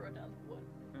over for another one?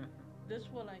 This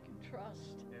one I can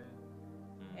trust.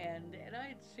 Yeah. And I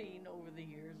had seen over the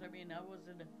years, I mean, I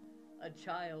wasn't a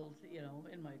child,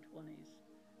 in my 20s.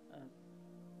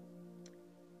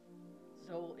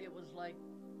 So it was like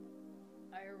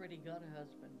I already got a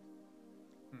husband.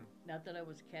 Not that I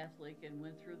was Catholic and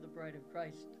went through the Bride of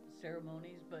Christ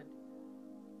ceremonies, but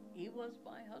he was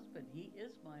my husband. He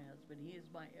is my husband. He is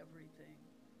my everything.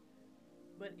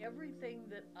 But everything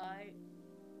that I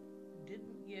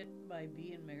didn't get by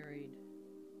being married,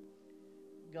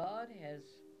 God has,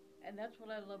 and that's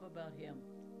what I love about Him.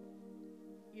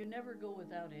 You never go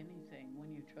without anything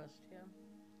when you trust Him.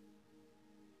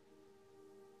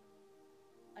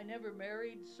 I never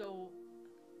married, so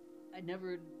I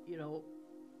never,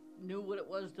 knew what it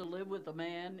was to live with a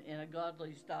man in a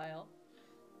godly style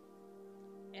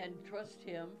and trust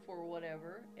him for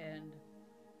whatever. And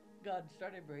God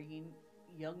started bringing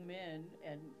young men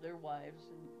and their wives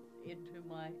into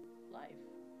my life.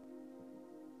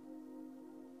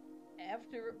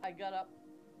 After I got up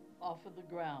off of the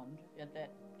ground at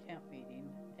that camp meeting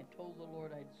and told the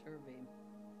Lord I'd serve Him,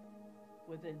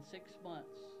 within 6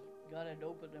 months, God had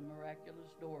opened a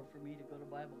miraculous door for me to go to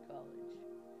Bible college.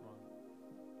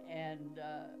 And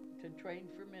to train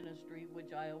for ministry,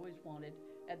 which I always wanted.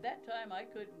 At that time, I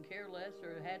couldn't care less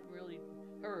or hadn't really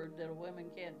heard that a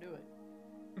woman can't do it.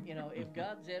 If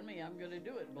God's in me, I'm going to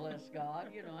do it. Bless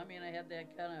God. I had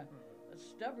that kind of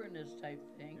stubbornness type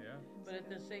thing. Yeah. But at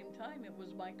the same time, it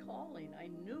was my calling. I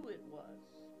knew it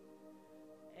was.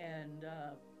 And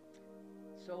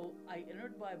so I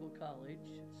entered Bible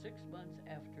college 6 months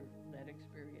after that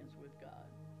experience with God.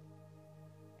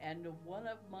 And one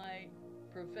of my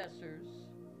professors,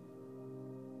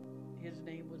 his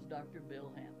name was Dr.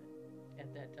 Bill Hammond.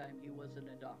 At that time, he wasn't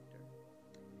a doctor.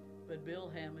 But Bill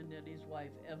Hammond and his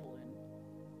wife, Evelyn,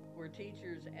 were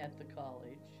teachers at the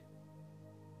college.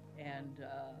 And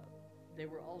they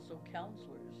were also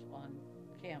counselors on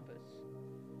campus.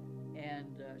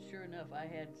 And sure enough, I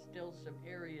had still some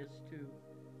areas to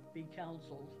be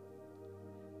counseled,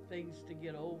 things to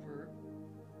get over,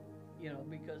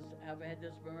 because I've had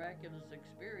this miraculous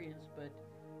experience. But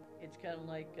it's kind of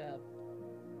like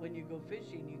when you go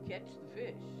fishing, you catch the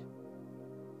fish,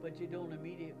 but you don't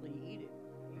immediately eat it.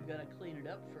 You've got to clean it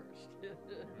up first.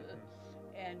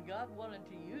 And God wanted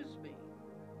to use me,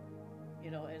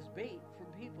 as bait for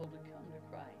people to come to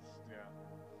Christ. Yeah.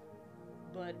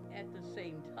 But at the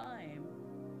same time,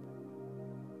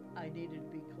 I needed to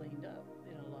be cleaned up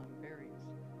in a lot of areas.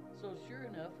 So sure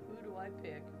enough, who do I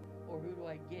pick or who do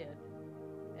I get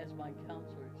as my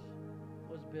counselors?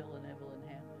 was Bill and Evelyn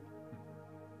Hammond.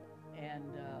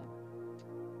 And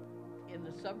in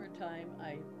the summertime,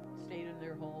 I stayed in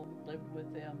their home, lived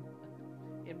with them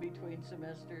in between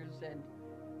semesters, and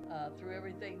through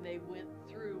everything they went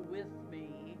through with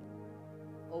me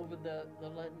over the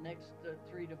next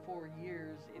 3 to 4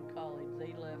 years in college.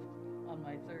 They left on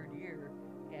my 3rd year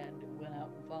and went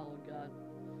out and followed God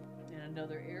in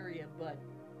another area, but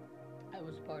I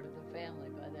was part of the family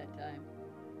by that time.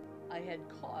 I had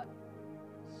caught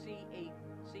C-A-U-G-H-T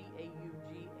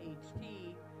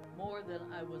more than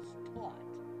I was taught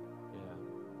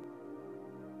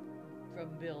from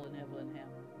Bill and Evelyn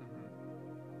Hammond.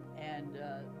 And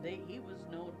he was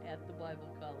known at the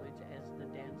Bible college as the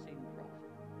dancing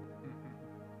prophet.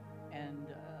 And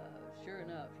sure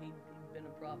enough, he'd been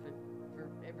a prophet for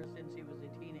ever since he was a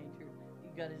teenager. He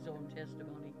got his own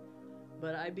testimony.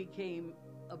 But I became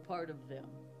a part of them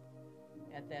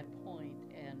at that point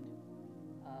and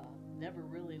never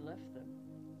really left them.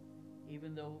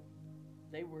 Even though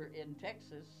they were in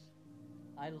Texas,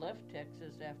 I left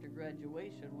Texas after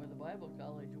graduation, where the Bible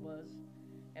college was,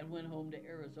 and went home to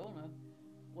Arizona.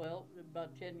 Well,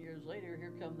 about 10 years later,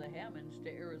 here come the Hammonds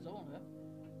to Arizona,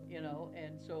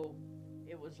 and so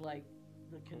it was like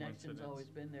the connection's always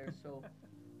been there. So,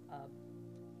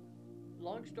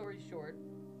 long story short,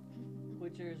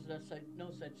 which there's no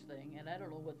such thing, and I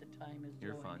don't know what the time is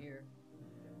You're doing fine. here,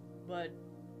 but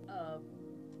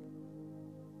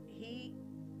he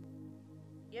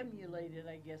emulated,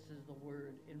 I guess is the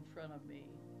word, in front of me,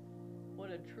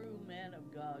 what a true man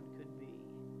of God could be.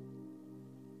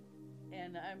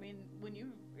 And I mean, when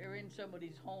you are in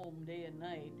somebody's home day and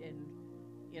night, and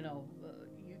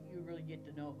you really get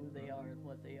to know who they are and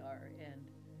what they are. And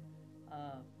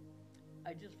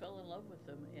I just fell in love with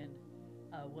them. And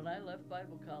when I left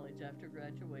Bible college after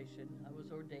graduation, I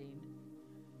was ordained.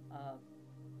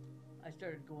 I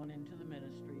started going into the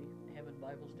ministry, having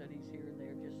Bible studies here and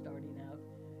there, just starting out,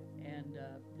 and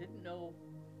didn't know,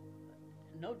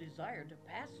 no desire to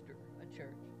pastor a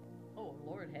church. Oh,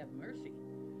 Lord have mercy,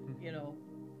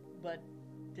 but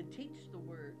to teach the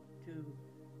word, to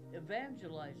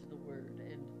evangelize the word.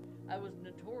 And I was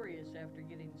notorious after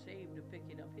getting saved of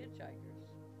picking up hitchhikers.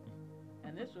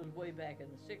 And this was way back in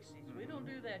the 60s. We don't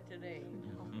do that today.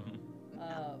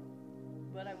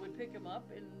 But I would pick them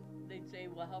up and they'd say,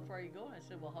 well, how far are you going? I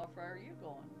said, well, how far are you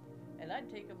going? And I'd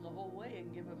take them the whole way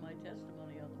and give them my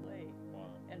testimony on the way.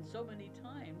 Wow. And so many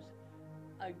times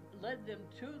I led them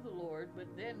to the Lord, but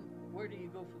then where do you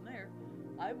go from there?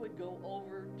 I would go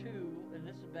over to, and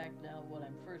this is back now when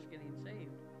I'm first getting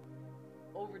saved,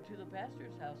 over to the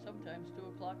pastor's house, sometimes 2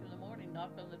 o'clock in the morning,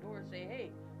 knock on the door and say,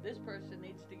 hey, this person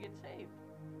needs to get saved.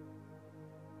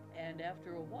 And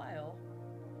after a while,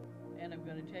 and I'm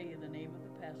going to tell you the name of the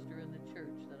pastor in the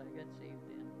church that I got saved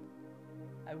in.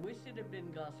 I wish it had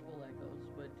been Gospel Echoes,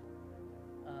 but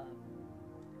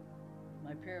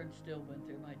my parents still went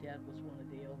there. My dad was one of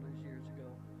the elders years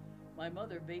ago. My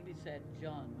mother babysat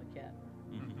John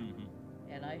McCatton,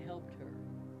 and I helped her.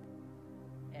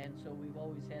 And so we've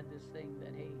always had this thing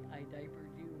that, hey, I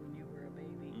diapered you when you were a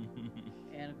baby.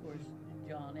 And of course,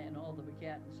 John and all the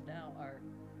McCattons now are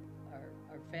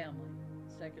family,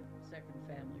 second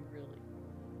family, really.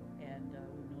 And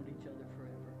we've known each other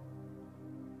forever.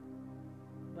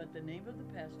 But the name of the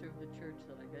pastor of the church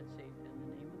that I got saved in,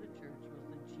 the name of the church was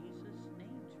the Jesus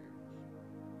Name Church.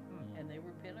 And they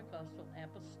were Pentecostal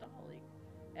apostolic.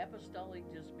 Apostolic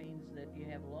just means that you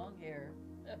have long hair.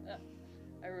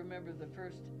 I remember the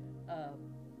first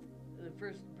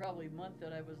probably month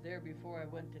that I was there before I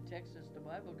went to Texas to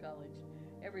Bible college,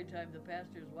 every time the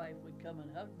pastor's wife would come and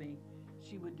hug me,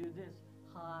 she would do this,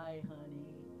 hi honey,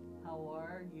 how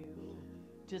are you?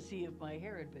 To see if my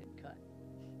hair had been cut.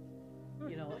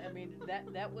 I mean,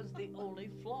 that was the only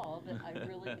flaw that I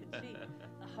really could see.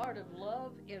 A heart of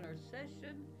love,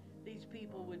 intercession. These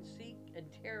people would seek and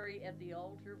tarry at the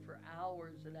altar for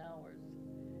hours and hours,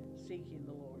 seeking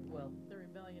the Lord. Well, The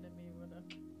rebellion in me would have.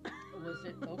 was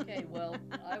it? Okay, well,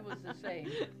 I was the same.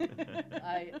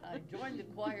 I joined the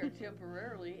choir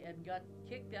temporarily and got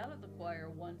kicked out of the choir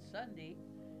one Sunday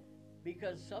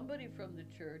because somebody from the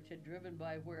church had driven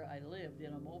by where I lived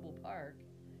in a mobile park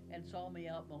and saw me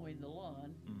out mowing the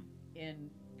lawn in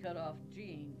cut-off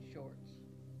jean shorts.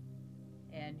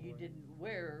 And you didn't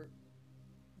wear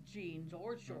jeans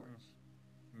or shorts.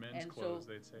 Men's And clothes,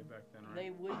 so they'd say back then, right? They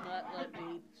would not let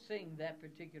me sing that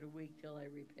particular week till I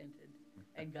repented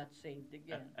and got saved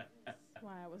again. That's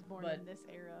why I was born But- in this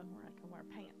era where I can wear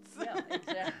pants. Yeah,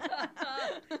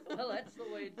 exactly. Well, that's the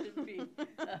way it should be.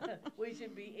 We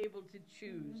should be able to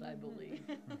choose, I believe.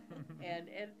 And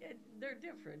they're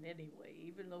different anyway.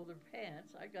 Even though they're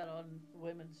pants, I got on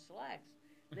women's slacks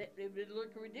It would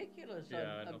look ridiculous Yeah,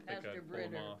 I on don't think Pastor I'd pull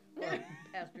 'em Brent off. or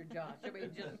Pastor Josh. I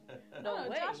mean, just no Oh,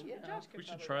 way. Josh, you know. Josh could We should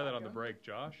probably try that rock on the 'em. break,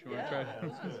 Josh. You Yeah. want to try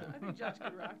that? I think Josh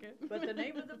could rock it. But the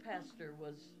name of the pastor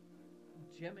was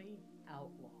Jimmy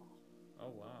Outlaw. Oh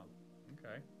wow.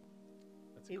 Okay.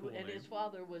 That's a He, cool and name. his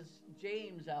father was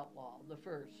James Outlaw the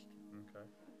first. Okay.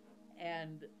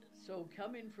 And so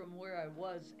coming from where I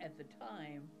was at the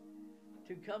time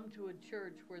to come to a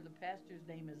church where the pastor's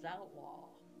name is Outlaw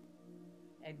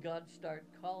and God start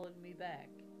calling me back,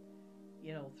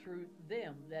 you know, through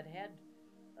them that had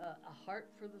a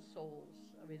heart for the souls.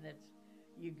 I mean, that's,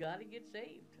 you got to get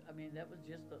saved. I mean, that was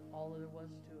just all there was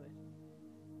to it.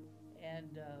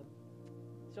 And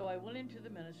so I went into the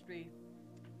ministry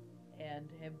and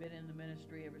have been in the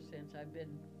ministry ever since. I've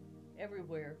been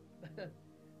everywhere.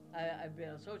 I've been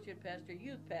associate pastor,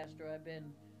 youth pastor. I've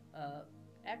been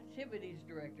activities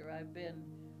director. I've been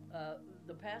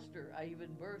the pastor. I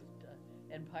even birthed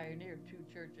and pioneered 2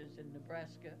 churches in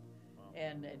Nebraska, Wow.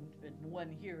 and one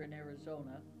here in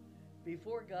Arizona.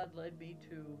 Before God led me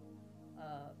to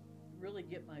really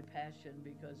get my passion,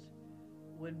 because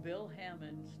when Bill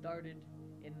Hammond started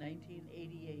in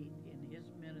 1988 in his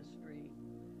ministry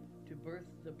to birth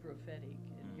the prophetic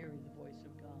and hearing the voice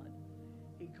of God,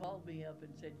 he called me up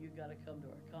and said, "You got to come to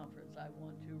our conference. I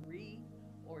want to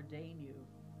reordain you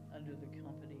under the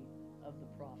company of the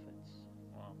prophets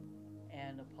Wow.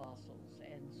 and apostles."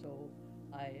 And so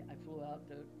I flew out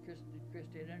to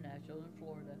Christian International in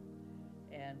Florida,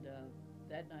 and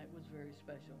that night was very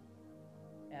special.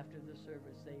 After the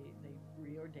service, they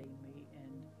reordained me,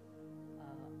 and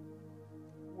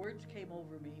words came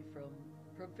over me from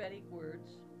prophetic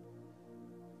words,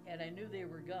 and I knew they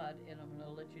were God, and I'm going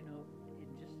to let you know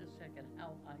in just a second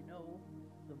how I know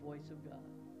the voice of God.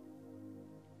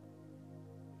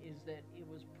 Is that it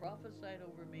was prophesied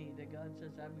over me that God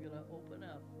says, "I'm going to open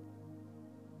up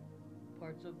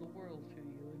parts of the world to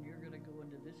you, and you're going to go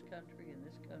into this country and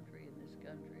this country and this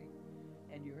country,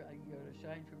 and you're going to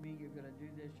shine for me. You're going to do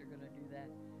this. You're going to do that."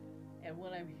 And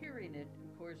when I'm hearing it,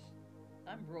 of course,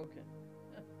 I'm broken.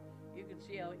 You can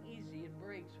see how easy it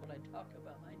breaks when I talk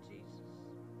about my Jesus.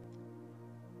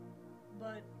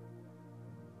 But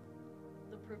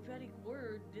the prophetic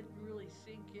word didn't really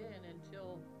sink in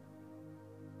until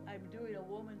I'm doing a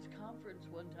women's conference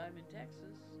one time in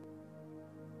Texas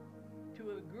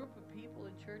to a group of people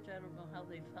in church. I don't know how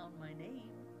they found my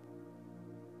name.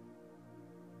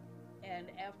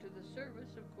 And after the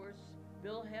service, of course,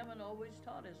 Bill Hammond always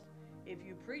taught us, if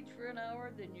you preach for an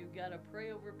hour, then you've got to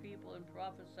pray over people and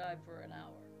prophesy for an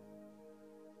hour.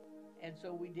 And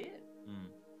so we did.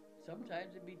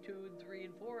 Sometimes it'd be 2 and 3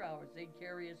 and 4 hours. They'd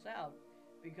carry us out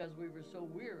because we were so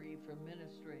weary from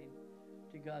ministering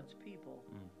to God's people,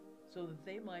 so that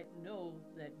they might know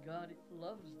that God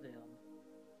loves them.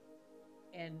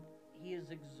 And he is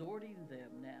exhorting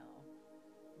them now,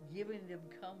 giving them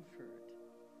comfort,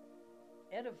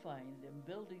 edifying them,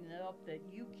 building them up, that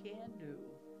you can do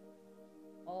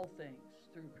all things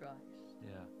through Christ.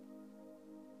 Yeah.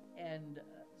 And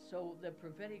so the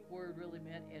prophetic word really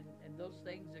meant, and those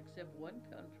things, except one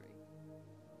country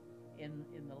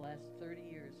in the last 30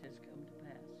 years, has come to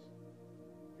pass.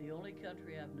 The only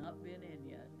country I've not been in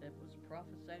yet that was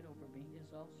prophesied over me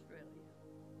is Australia.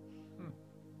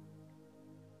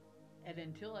 And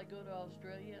until I go to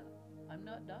Australia, I'm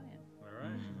not dying. All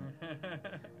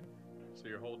right. So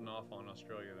you're holding off on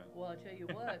Australia then? Well, I tell you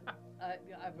what,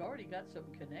 I've already got some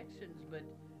connections, but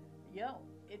yeah,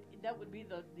 that would be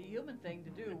the human thing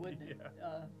to do, wouldn't it?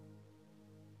 Yeah.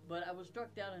 But I was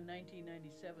struck down in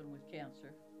 1997 with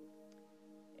cancer,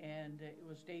 and it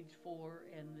was stage 4,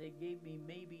 and they gave me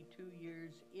maybe 2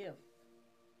 years if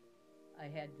I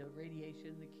had the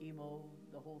radiation, the chemo,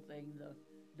 the whole thing, the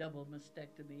double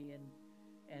mastectomy,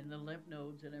 and the lymph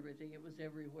nodes and everything. It was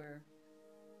everywhere.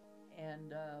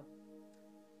 And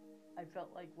I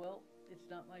felt like, well, it's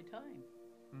not my time.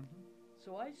 Mm-hmm.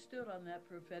 So I stood on that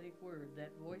prophetic word,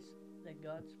 that voice that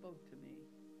God spoke to me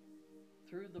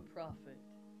through the prophet,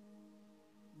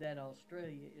 that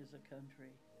Australia is a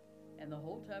country. And the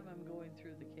whole time I'm going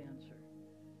through the cancer,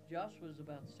 Josh was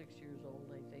about 6 years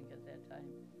old, I think, at that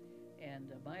time.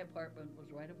 And my apartment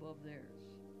was right above theirs.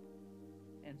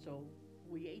 And so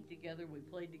we ate together, we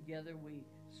played together, we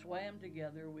swam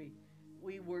together,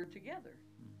 we were together.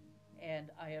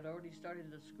 And I had already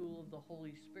started the School of the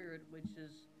Holy Spirit, which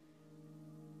is,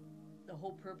 the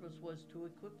whole purpose was to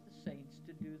equip the saints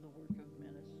to do the work of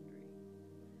ministry.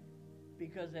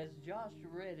 Because as Josh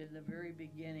read in the very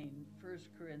beginning, 1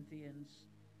 Corinthians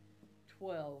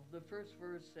 12, the first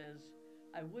verse says,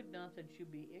 "I would not that you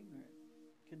be ignorant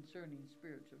concerning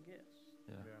spiritual gifts."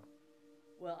 Yeah. Yeah.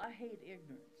 Well, I hate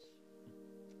ignorance.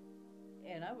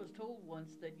 And I was told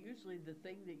once that usually the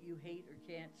thing that you hate or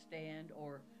can't stand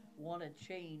or want to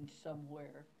change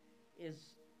somewhere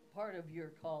is part of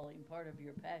your calling, part of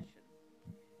your passion.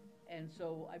 And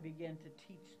so I began to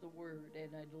teach the Word,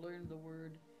 and I'd learned the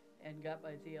Word and got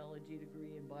my theology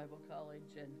degree in Bible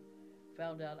college and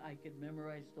found out I could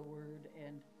memorize the Word,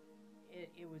 and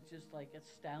it was just like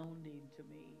astounding to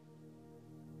me.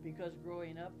 Because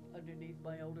growing up underneath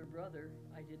my older brother,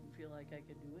 I didn't feel like I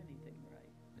could do anything right.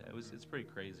 Yeah, it's pretty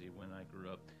crazy. When I grew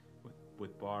up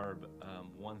with Barb,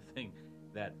 one thing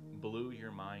that blew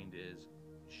your mind is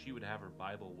she would have her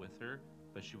Bible with her,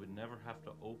 but she would never have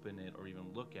to open it or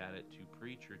even look at it to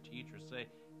preach or teach or say.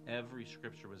 Every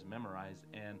scripture was memorized,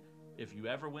 and if you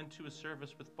ever went to a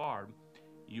service with Barb,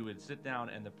 you would sit down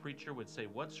and the preacher would say,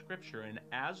 "What scripture?" And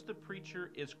as the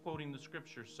preacher is quoting the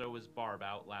scripture, so is Barb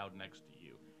out loud next to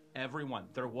you. Everyone.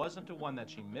 There wasn't a one that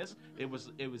she missed. It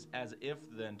was as if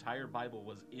the entire Bible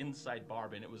was inside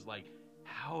Barb, and it was like,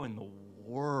 how in the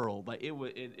world? Like it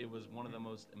was one of the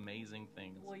most amazing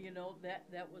things. Well, you know,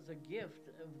 that was a gift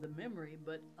of the memory,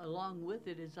 but along with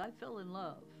it is I fell in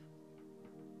love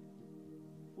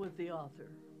with the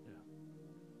author.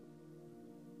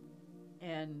 Yeah.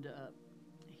 And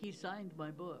he signed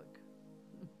my book.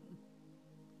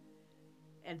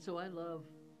 And so I love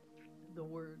the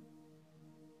Word.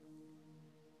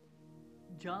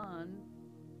 John,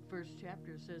 first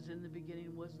chapter says, in the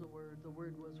beginning was the Word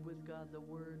was with God, the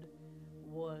Word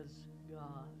was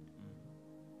God.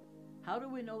 How do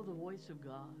we know the voice of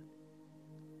God?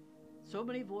 So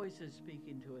many voices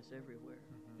speaking to us everywhere.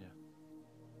 Yeah.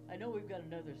 I know we've got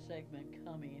another segment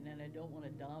coming, and I don't want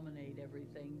to dominate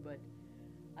everything, but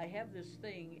I have this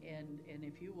thing, and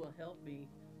if you will help me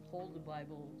hold the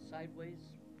Bible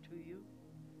sideways to you,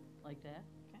 like that,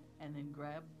 Okay. and then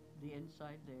grab the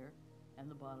inside there and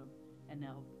the bottom, and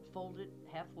now fold it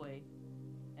halfway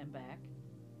and back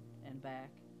and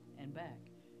back and back.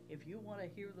 If you want to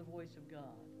hear the voice of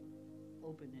God,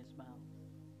 open his mouth.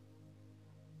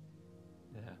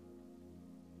 Yeah.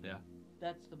 Yeah.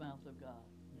 That's the mouth of God.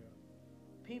 Yeah.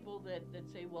 People that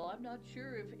say, well, I'm not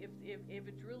sure if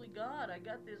it's really God. I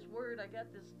got this word, I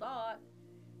got this thought.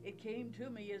 It came to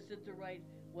me. Is it the right?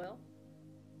 Well,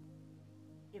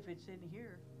 if it's in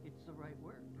here, it's the right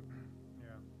word.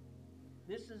 Yeah.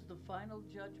 This is the final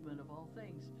judgment of all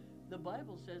things. The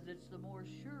Bible says it's the more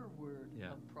sure word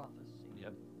Yeah. of prophecy.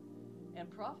 Yep. And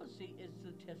prophecy is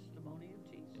the testimony of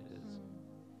Jesus. It is.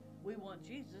 We want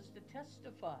Jesus to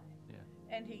testify. Yeah.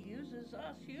 And he uses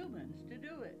us humans to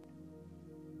do it.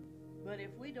 But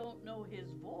if we don't know his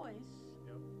voice,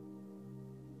 Yep.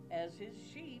 as his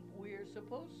sheep, we're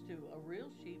supposed to. A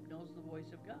real sheep knows the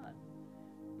voice of God.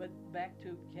 But back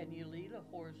to, can you lead a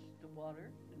horse to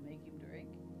water and make him drink?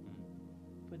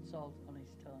 Put salt on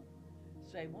his tongue.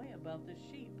 Same way about the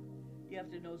sheep. You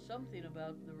have to know something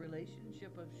about the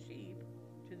relationship of sheep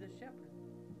to the shepherd.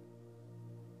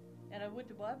 And I went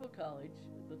to Bible college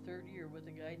the third year with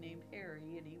a guy named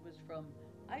Harry, and he was from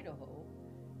Idaho,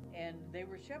 and they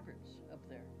were shepherds up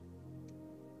there.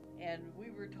 And we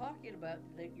were talking about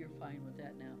that. You're fine with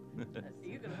that now.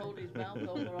 You can hold his mouth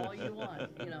open all you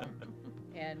want, you know.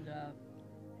 And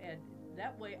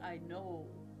that way I know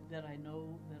that I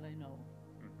know that I know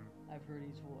I've heard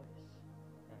his voice,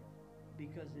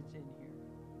 because it's in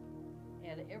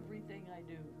here. And everything I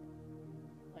do,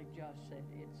 like Josh said,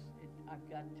 I've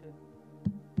got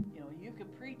to, you know, you can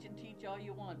preach and teach all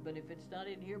you want, but if it's not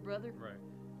in here, brother, Right.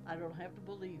 I don't have to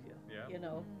believe you. Yeah. You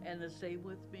know, and the same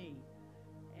with me.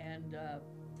 And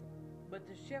but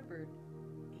the shepherd,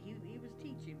 he was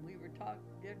teaching. We were talking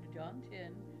John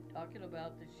 10, talking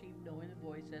about the sheep knowing the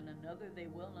voice, and another they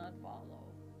will not follow.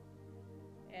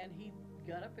 And he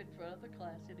got up in front of the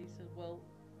class and he said, well,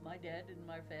 my dad and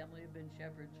my family have been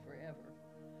shepherds forever.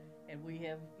 And we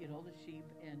have, you know, the sheep.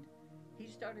 And he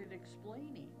started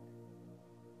explaining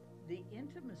the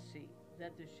intimacy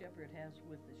that the shepherd has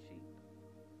with the sheep.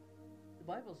 The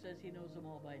Bible says he knows them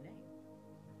all by name.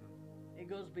 It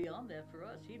goes beyond that for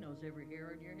us. He knows every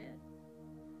hair on your head.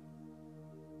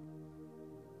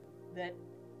 That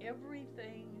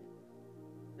everything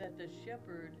that the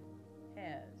shepherd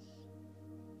has,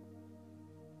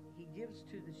 he gives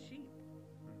to the sheep.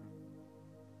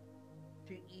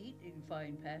 To eat and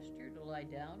find pasture, to lie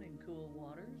down in cool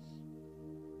waters,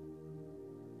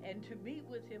 and to meet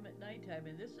with him at nighttime.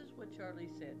 And this is what Charlie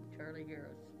said, Charlie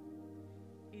Harris.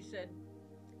 He said,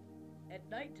 at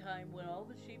nighttime, when all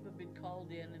the sheep have been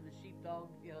called in and the sheepdog,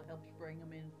 you know, helps bring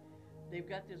them in, they've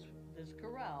got this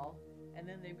corral, and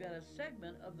then they've got a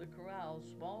segment of the corral,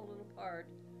 small little part,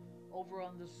 over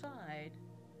on the side,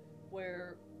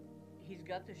 where he's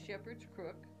got the shepherd's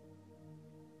crook,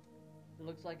 It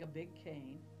looks like a big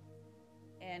cane.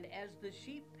 And as the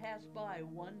sheep pass by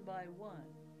one,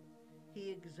 he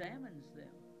examines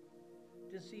them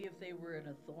to see if they were in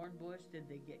a thorn bush. Did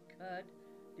they get cut?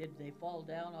 Did they fall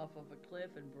down off of a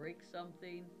cliff and break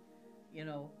something? You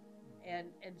know, and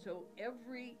so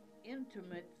every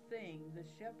intimate thing the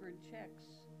shepherd checks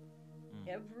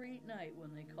every night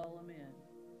when they call him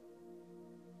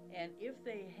in. And if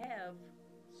they have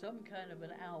some kind of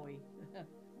an owie,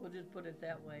 we'll just put it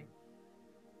that way,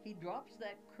 he drops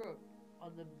that crook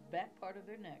on the back part of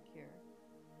their neck here,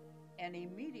 and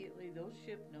immediately those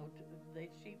sheep know to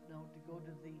go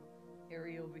to the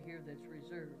area over here that's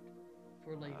reserved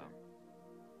for later. Wow.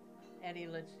 And he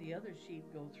lets the other sheep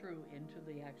go through into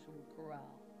the actual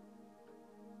corral.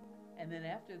 And then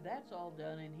after that's all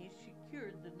done and he's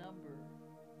secured the number,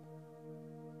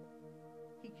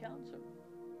 he counts them.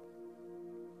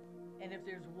 And if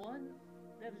there's one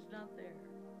that is not there,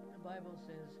 the Bible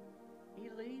says he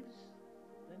leaves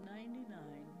the 99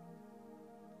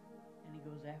 and he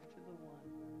goes after the one.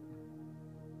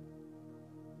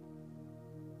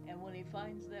 And when he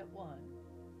finds that one,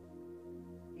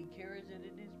 he carries it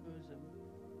in his bosom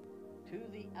to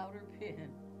the outer pen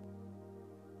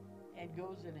and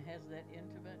goes and has that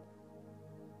intimate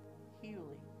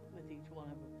healing with each one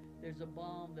of them. There's a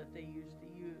balm that they used to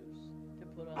use to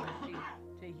put on the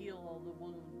sheep to heal all the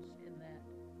wounds in that.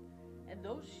 And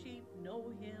those sheep know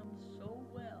him so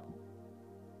well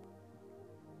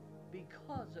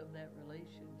because of that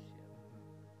relationship,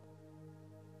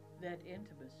 that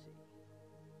intimacy,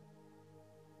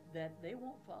 that they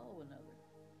won't follow another.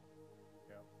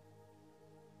 Yeah.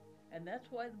 And that's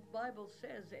why the Bible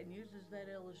says and uses that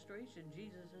illustration,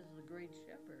 Jesus is the great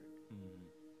shepherd,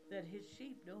 that his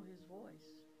sheep know his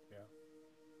voice. Yeah.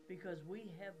 Because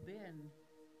we have been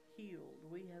healed,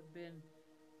 we have been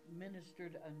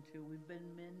ministered unto, we've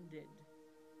been mended.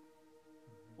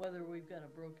 Whether we've got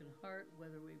a broken heart,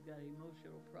 whether we've got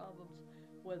emotional problems,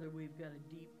 whether we've got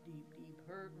a deep, deep, deep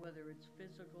hurt, whether it's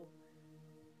physical,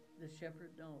 the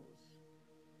shepherd knows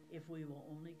if we will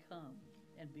only come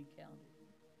and be counted.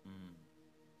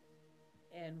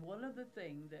 And one of the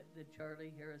things that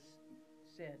Charlie Harris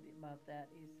said about that,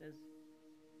 he says,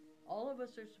 all of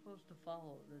us are supposed to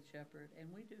follow the shepherd,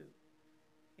 and we do.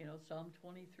 You know, Psalm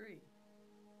 23.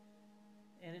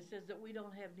 And it says that we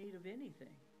don't have need of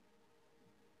anything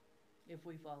if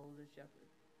we follow the shepherd.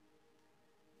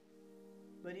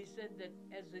 But he said that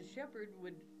as the shepherd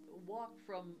would walk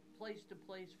from place to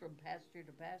place, from pasture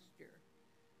to pasture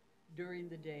during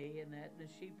the day, and that the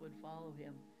sheep would follow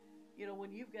him. You know,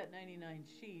 when you've got 99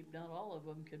 sheep, not all of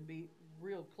them can be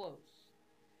real close.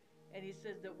 And he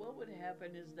says that what would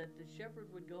happen is that the shepherd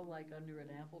would go like under an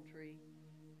apple tree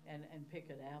and pick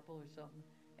an apple or something,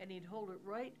 and he'd hold it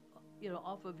right, you know,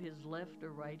 off of his left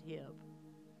or right hip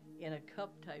in a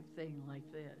cup type thing like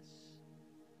this.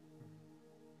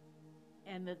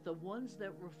 And that the ones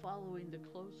that were following the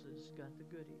closest got the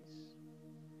goodies.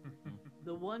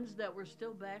 The ones that were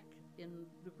still back in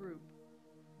the group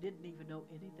didn't even know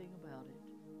anything about it.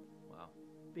 Wow.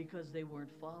 Because they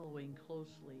weren't following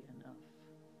closely enough.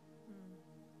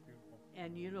 Beautiful.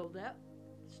 And you know, that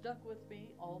stuck with me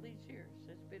all these years.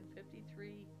 It's been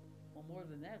 53, well, more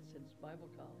than that, since Bible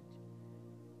college.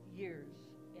 Years.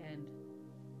 And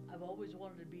I've always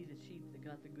wanted to be the sheep that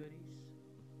got the goodies.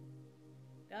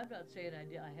 Now, I'm not saying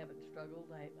I haven't struggled.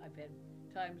 I've had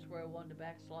times where I wanted to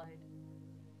backslide.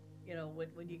 You know,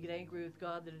 when you get angry with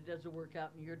God that it doesn't work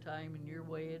out in your time and your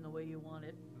way and the way you want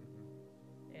it.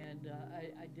 And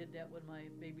I did that when my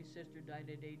baby sister died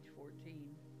at age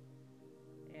 14.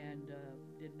 And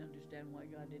didn't understand why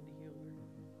God didn't heal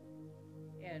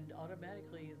her. And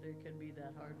automatically there can be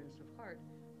that hardness of heart.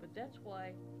 But that's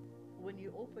why when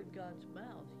you open God's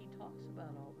mouth, he talks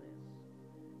about all this.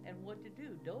 And what to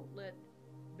do. Don't let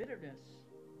bitterness,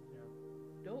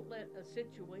 don't let a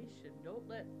situation, don't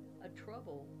let a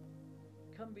trouble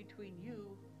come between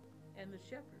you and the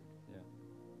shepherd. Yeah.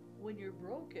 When you're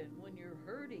broken, when you're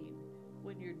hurting,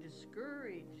 when you're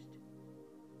discouraged,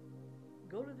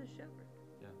 go to the shepherd.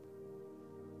 Yeah.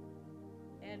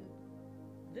 And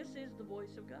this is the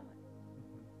voice of God.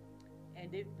 And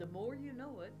the more you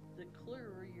know it, the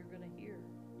clearer you're going to hear.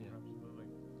 Yeah, absolutely.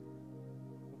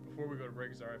 Well, before we go to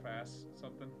break, sorry if I ask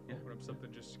something, open up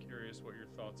something, just curious what your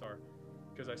thoughts are.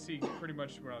 Because I see pretty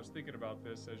much when I was thinking about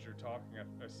this as you're talking,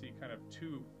 I see kind of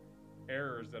two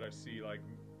errors that I see, like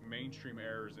mainstream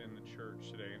errors in the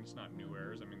church today. And it's not new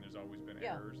errors. I mean, there's always been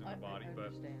errors in the body. I but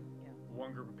understand. Yeah.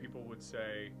 One group of people would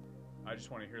say, I just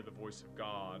want to hear the voice of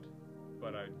God,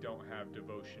 but I don't have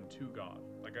devotion to God.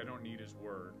 Like, I don't need his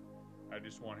word. I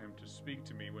just want him to speak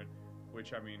to me,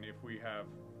 which, I mean, if we have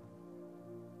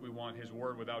we want His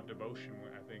Word without devotion.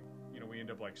 I think, we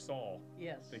end up like Saul,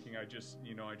 Yes. thinking I just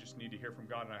need to hear from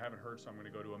God, and I haven't heard, so I'm going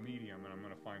to go to a medium and I'm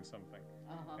going to find something.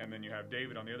 And then you have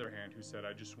David on the other hand, who said,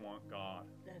 I just want God.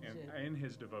 That's And it. in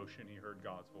his devotion, he heard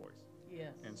God's voice.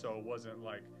 Yes. And so it wasn't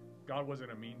like God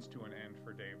wasn't a means to an end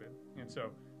for David. And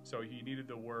so he needed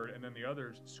the Word. And then the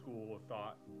other school of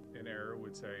thought and error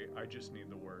would say, I just need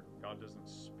the Word. God doesn't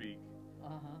speak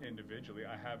individually.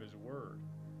 I have His Word.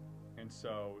 And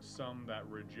so some that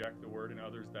reject the Word, and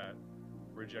others that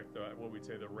reject what we'd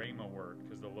say the Rhema word,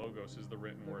 because the Logos is the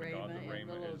written word of God. The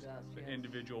Rhema is the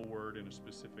individual word in a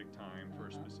specific time for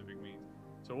a specific means.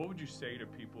 So what would you say to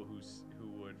people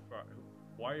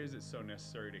why is it so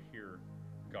necessary to hear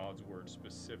God's word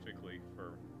specifically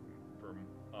for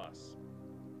us?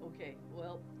 Okay,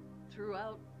 well,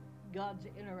 throughout God's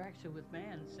interaction with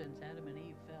man since Adam and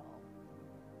Eve fell,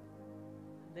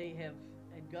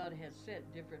 and God has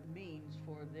set different means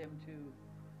for them to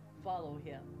follow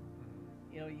Him.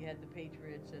 You had the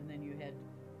patriots, and then you had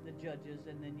the judges,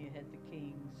 and then you had the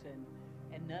kings,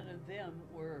 and none of them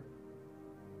were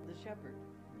the shepherd.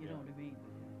 You know what I mean?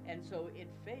 And so it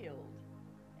failed,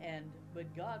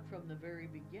 but God from the very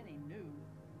beginning knew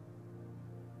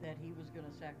that He was going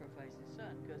to sacrifice His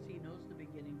Son, because He knows the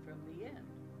beginning from the end.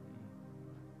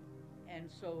 And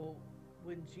so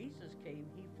when Jesus came,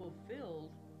 He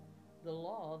fulfilled the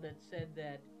law that said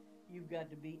that you've got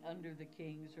to be under the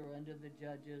kings or under the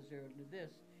judges or under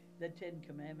the 10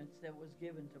 Commandments that was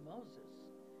given to Moses.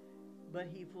 But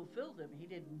He fulfilled them. He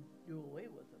didn't do away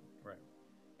with them. Right.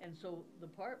 And so the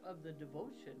part of the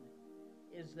devotion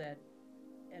is that,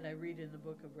 and I read in the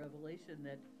book of Revelation,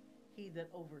 that he that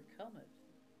overcometh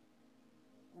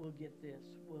will get this,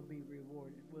 will be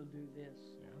rewarded, will do this,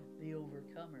 the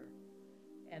overcomer.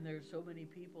 And there's so many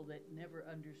people that never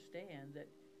understand that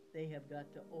they have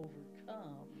got to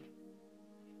overcome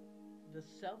the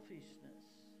selfishness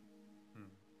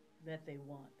that they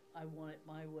want. I want it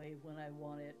my way when I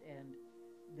want it, and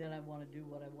then I want to do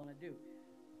what I want to do.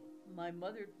 My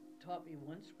mother taught me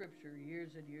one scripture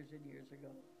years and years and years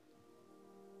ago.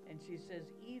 And she says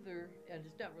either, and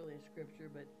it's not really a scripture,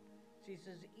 but she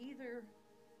says either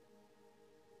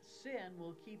sin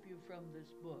will keep you from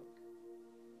this book,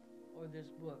 or this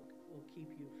book will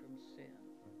keep you from sin.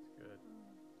 That's good.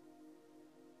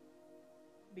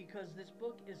 Because this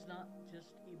book is not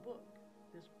just a book.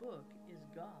 This book is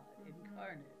God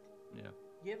incarnate,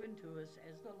 given to us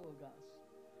as the Logos.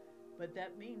 But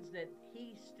that means that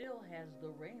He still has the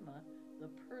Rhema, the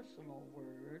personal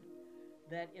word,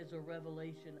 that is a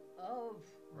revelation of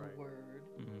the word.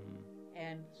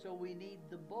 And so we need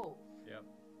the both. Yep.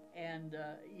 And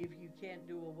if you can't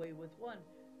do away with one,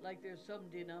 like there's some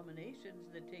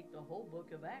denominations that take the whole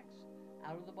book of Acts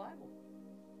out of the Bible.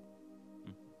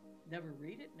 Never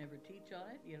read it, never teach on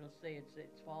it, say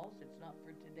it's false, it's not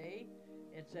for today,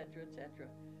 etc., etc.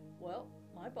 Well,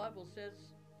 my Bible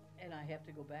says, and I have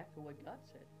to go back to what God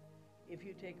said, if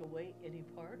you take away any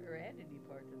part or add any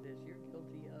part to this, you're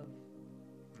guilty of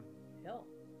hell.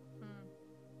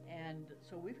 And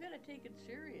so we've got to take it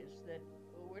serious that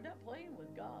we're not playing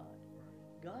with God.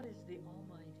 God is the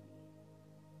Almighty.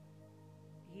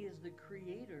 He is the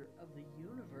creator of the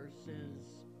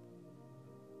universes.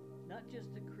 Not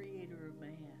just the creator of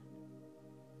man.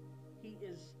 He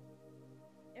is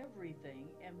everything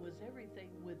and was everything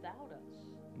without us.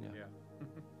 Yeah.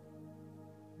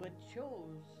 But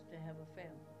chose to have a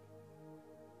family.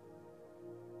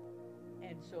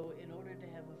 And so in order to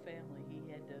have a family,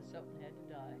 something had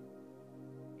to die.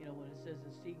 When it says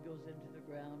the seed goes into the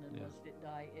ground and lest it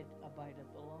die, it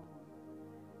abideth alone.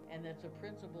 And that's a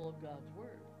principle of God's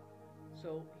word.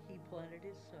 So He planted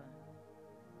His Son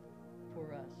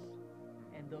for us,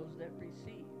 and those that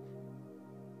receive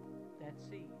that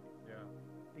seed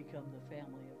become the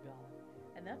family of God.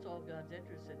 And that's all God's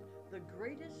interested. The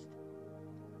greatest,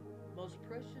 most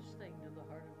precious thing to the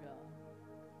heart of God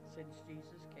since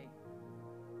Jesus came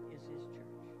is His church.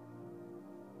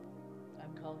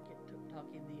 I'm talking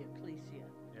the ecclesia,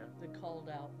 the called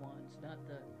out ones, not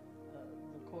the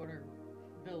corner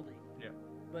building,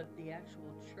 but the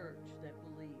actual church that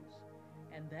believes.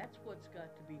 And that's what's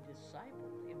got to be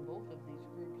discipled in both of these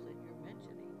groups that you're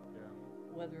mentioning.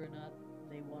 Whether or not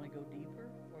they want to go deeper,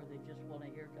 or they just want to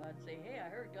hear God say, hey, I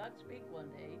heard God speak one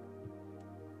day.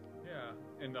 Yeah,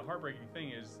 and the heartbreaking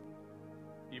thing is,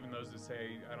 even those that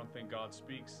say, I don't think God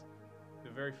speaks, the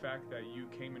very fact that you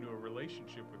came into a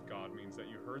relationship with God means that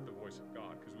you heard the voice of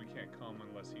God, because we can't come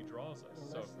unless He draws us.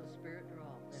 Unless the Spirit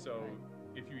draws. So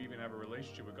if you even have a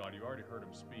relationship with God, you already heard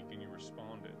Him speak and you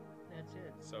responded. That's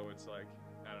it. So it's like,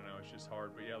 I don't know, it's just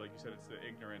hard. But yeah, like you said, it's the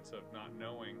ignorance of not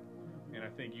knowing And I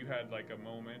think you had like a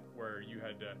moment where you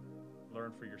had to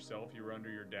learn for yourself. You were under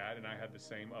your dad, and I had the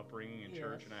same upbringing in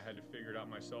church, and I had to figure it out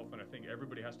myself. And I think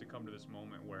everybody has to come to this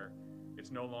moment where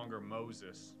it's no longer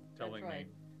Moses telling me,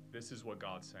 this is what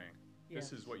God's saying. Yes.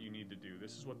 This is what you need to do.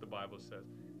 This is what the Bible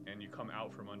says. And you come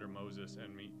out from under Moses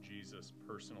and meet Jesus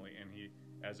personally. And he,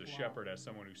 as a shepherd, as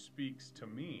someone who speaks to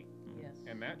me. Yes.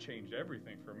 And that changed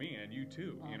everything for me and you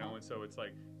too, you know. And so it's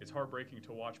like, it's heartbreaking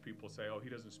to watch people say, oh, he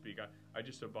doesn't speak. I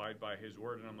just abide by his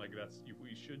word. And I'm like,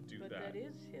 we should do that. But that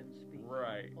is him speaking.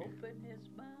 Right. Open his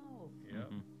mouth. Yeah.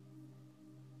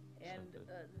 And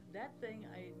that thing,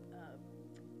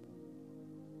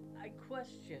 I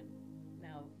question.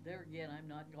 Now, there again, I'm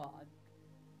not God.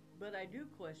 But I do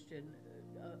question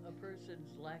a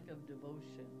person's lack of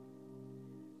devotion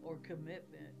or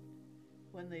commitment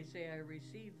when they say, I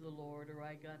received the Lord or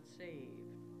I got saved.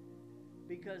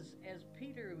 Because as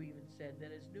Peter even said,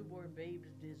 that as newborn babes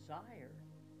desire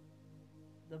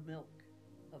the milk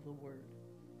of the Word.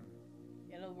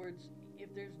 In other words,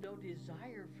 if there's no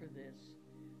desire for this,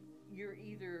 you're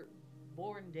either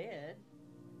born dead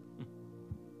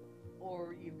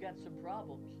or you've got some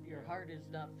problems. Your heart is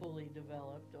not fully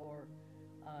developed, or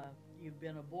you've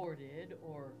been aborted,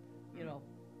 or, you know,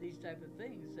 these type of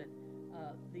things that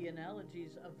the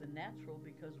analogies of the natural,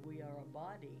 because we are a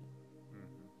body,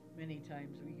 many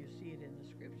times you see it in the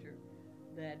scripture,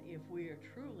 that if we are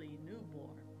truly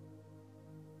newborn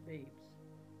babes,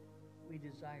 we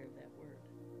desire that word.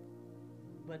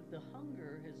 But the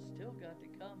hunger has still got to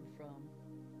come from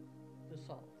the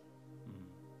salt,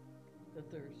 the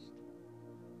thirst.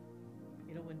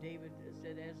 You know, when David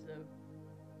said, as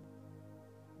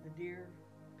the deer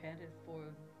panted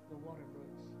for the water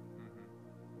brooks,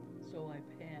 so I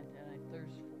pant and I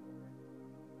thirst for,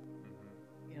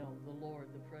 you know, the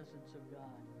Lord, the presence of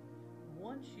God.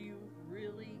 Once you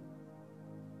really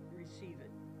receive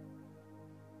it,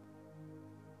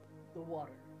 the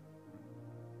water,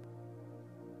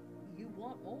 you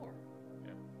want more.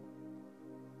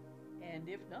 Yeah. And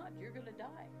if not, you're going to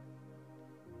die.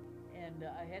 And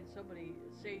I had somebody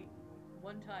say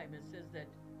one time, it says that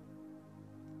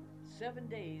 7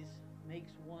 days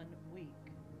makes 1 week.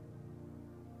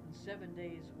 And 7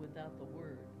 days without the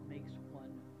word makes 1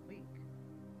 week.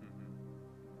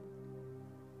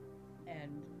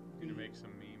 And Need to make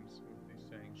some memes with these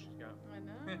sayings she's got. I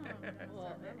know.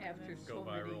 well, after so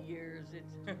many years,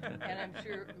 it's, and I'm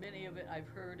sure many of it I've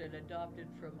heard and adopted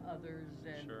from others,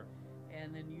 and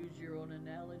and then use your own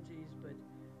analogies, but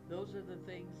those are the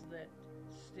things that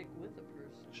stick with a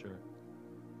person. Sure.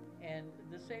 And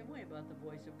the same way about the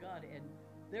voice of God. And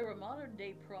there are modern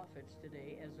day prophets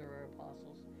today, as there are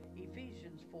apostles.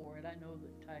 Ephesians 4, and I know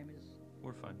that time is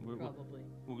We're fine. probably.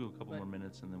 We'll go a couple more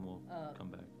minutes and then we'll come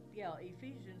back. Yeah,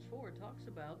 Ephesians 4 talks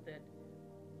about that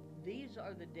these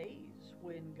are the days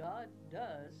when God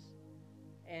does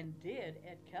and did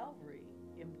at Calvary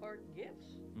impart gifts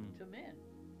to men.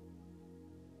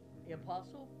 The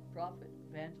apostle, prophet,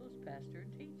 evangelist, pastor,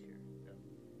 and teacher.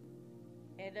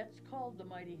 Yeah. And that's called the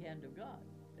mighty hand of God,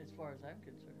 as far as I'm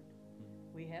concerned.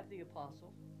 We have the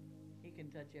apostle. He can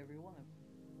touch every one of them.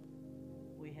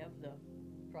 We have the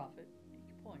prophet.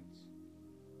 He points.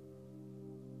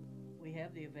 We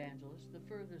have the evangelist, the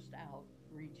furthest out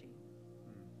reaching.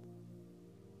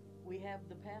 We have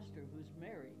the pastor who's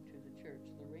married to the church,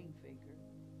 the ring finger.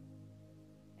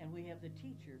 And we have the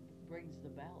teacher who brings the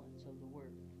balance of the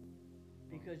word.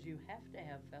 Because you have to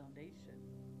have foundation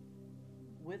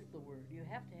with the word. You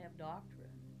have to have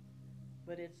doctrine.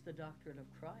 But it's the doctrine of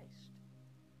Christ.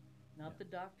 Not the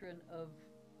doctrine of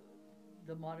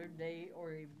the modern day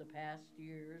or even the past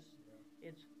years.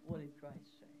 It's what did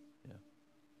Christ say? Yeah.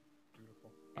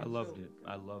 Beautiful. I loved it.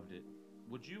 I loved it.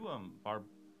 Would you, Barb,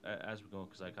 as we go,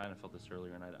 because I kind of felt this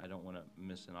earlier and I don't want to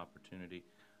miss an opportunity,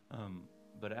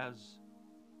 but as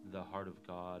the heart of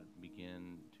God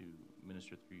began to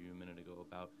minister through you a minute ago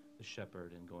about the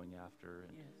shepherd and going after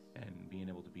and being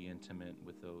able to be intimate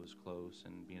with those close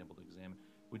and being able to examine,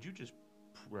 would you just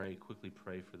quickly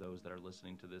pray for those that are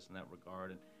listening to this in that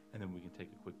regard, and then we can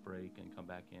take a quick break and come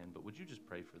back in, but would you just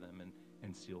pray for them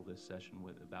and seal this session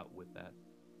with that?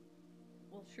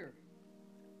 Well, sure.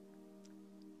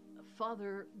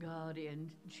 Father God,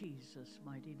 in Jesus'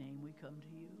 mighty name, we come to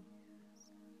you.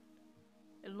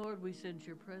 And Lord, we sense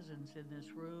your presence in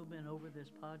this room and over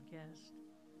this podcast.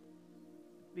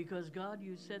 Because God,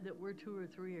 you said that where 2 or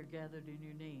 3 are gathered in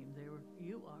your name, there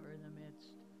you are in the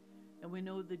midst. And we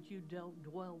know that you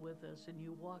dwell with us and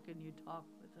you walk and you talk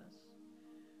with us.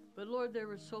 But Lord, there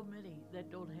are so many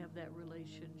that don't have that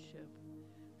relationship.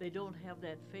 They don't have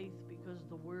that faith because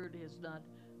the word has not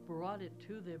brought it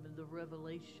to them in the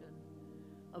revelation.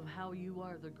 of how you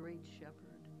are the great shepherd,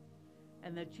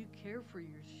 and that you care for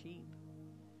your sheep,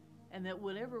 and that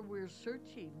whenever we're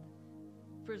searching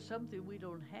for something we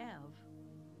don't have,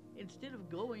 instead of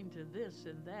going to this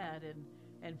and that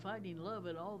and finding love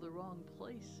in all the wrong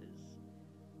places,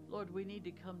 Lord, we need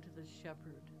to come to the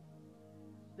shepherd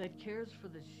that cares for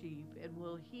the sheep and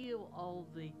will heal all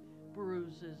the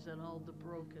bruises and all the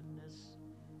brokenness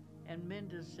and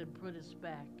mend us and put us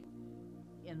back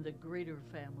in the greater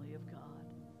family of God.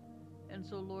 And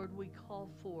so, Lord, we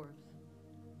call forth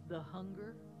the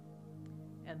hunger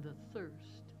and the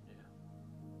thirst,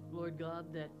 Lord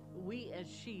God, that we as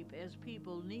sheep, as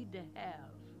people, need to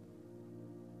have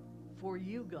for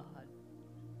you, God,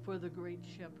 for the great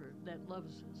shepherd that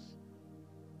loves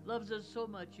us so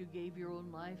much you gave your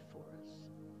own life for us.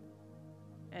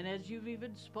 And as you've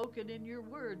even spoken in your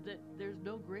word, that there's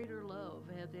no greater love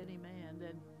hath any man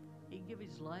than he give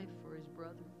his life for his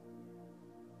brother.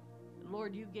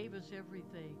 Lord, you gave us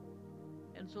everything.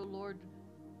 And so, Lord,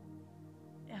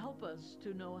 help us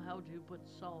to know how to put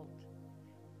salt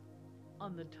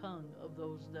on the tongue of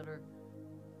those that are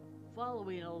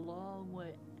following a long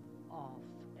way off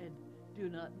and do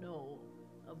not know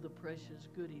of the precious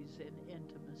goodies and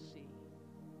intimacy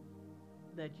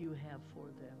that you have for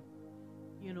them.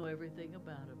 You know everything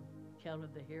about them,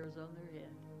 counted the hairs on their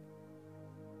head.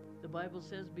 The Bible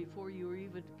says before you were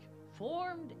even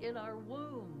formed in our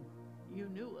womb, you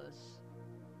knew us.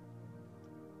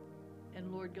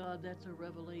 And Lord God, that's a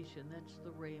revelation. That's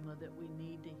the rhema that we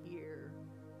need to hear.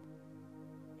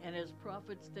 And as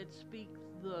prophets that speak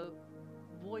the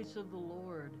voice of the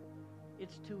Lord,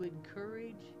 it's to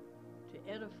encourage,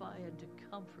 to edify, and to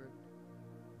comfort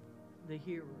the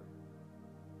hearer.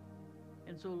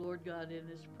 And so, Lord God, in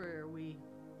this prayer, we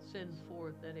send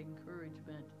forth that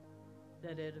encouragement,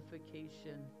 that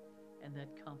edification, and that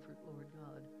comfort, Lord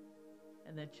God.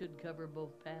 And that should cover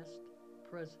both past,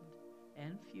 present,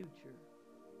 and future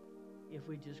if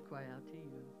we just cry out to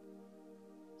you.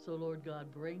 So, Lord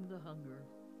God, bring the hunger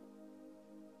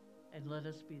and let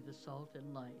us be the salt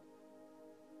and light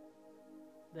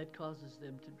that causes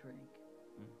them to drink.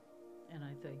 And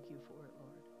I thank you for it,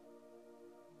 Lord.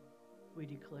 We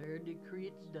declare and decree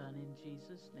it's done in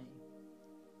Jesus' name.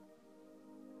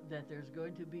 That there's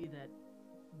going to be that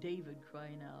David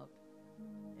crying out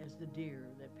as the deer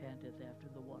that panteth after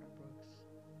the water brooks.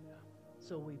 Yeah.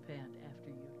 So we pant after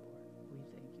you, Lord. We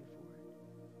thank you for it.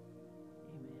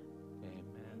 Amen.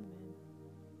 Amen.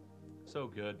 So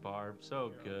good, Barb.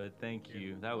 So good. Thank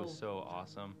you. That was so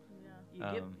awesome.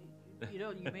 Yeah.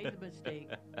 You made the mistake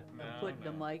of putting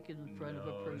the mic in front of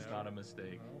a preacher. It's not a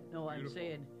mistake. No, I'm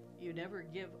saying you never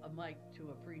give a mic to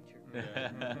a preacher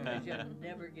because you'll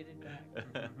never get it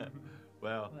back.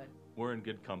 Well, we're in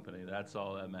good company. That's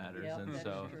all that matters. Yeah, and that's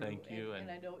so true. thank you. And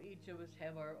I know each of us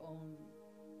have our own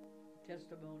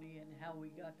testimony and how we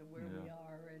got to where we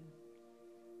are.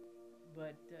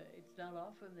 But it's not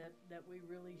often that we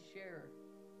really share,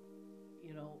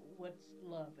 what's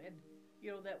love. And,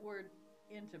 that word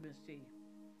intimacy,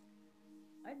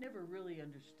 I never really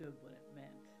understood what it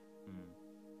meant.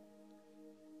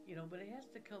 But it has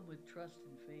to come with trust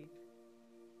and faith.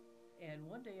 And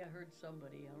one day I heard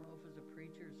somebody, I don't know if it was a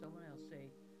preacher or someone else, say,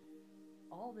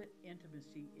 all that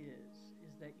intimacy is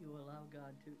that you allow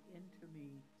God to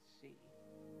intimacy.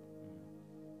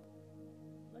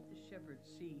 Let the shepherd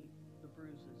see the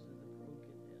bruises and the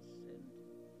brokenness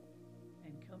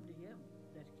and come to him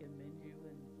that can mend you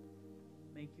and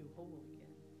make you whole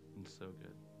again. It's so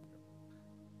good.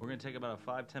 We're going to take about a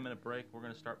 5-10 minute break. We're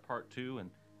going to start part 2, and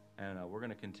we're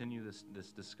going to continue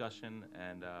this discussion.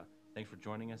 And thanks for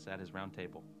joining us at his round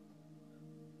table.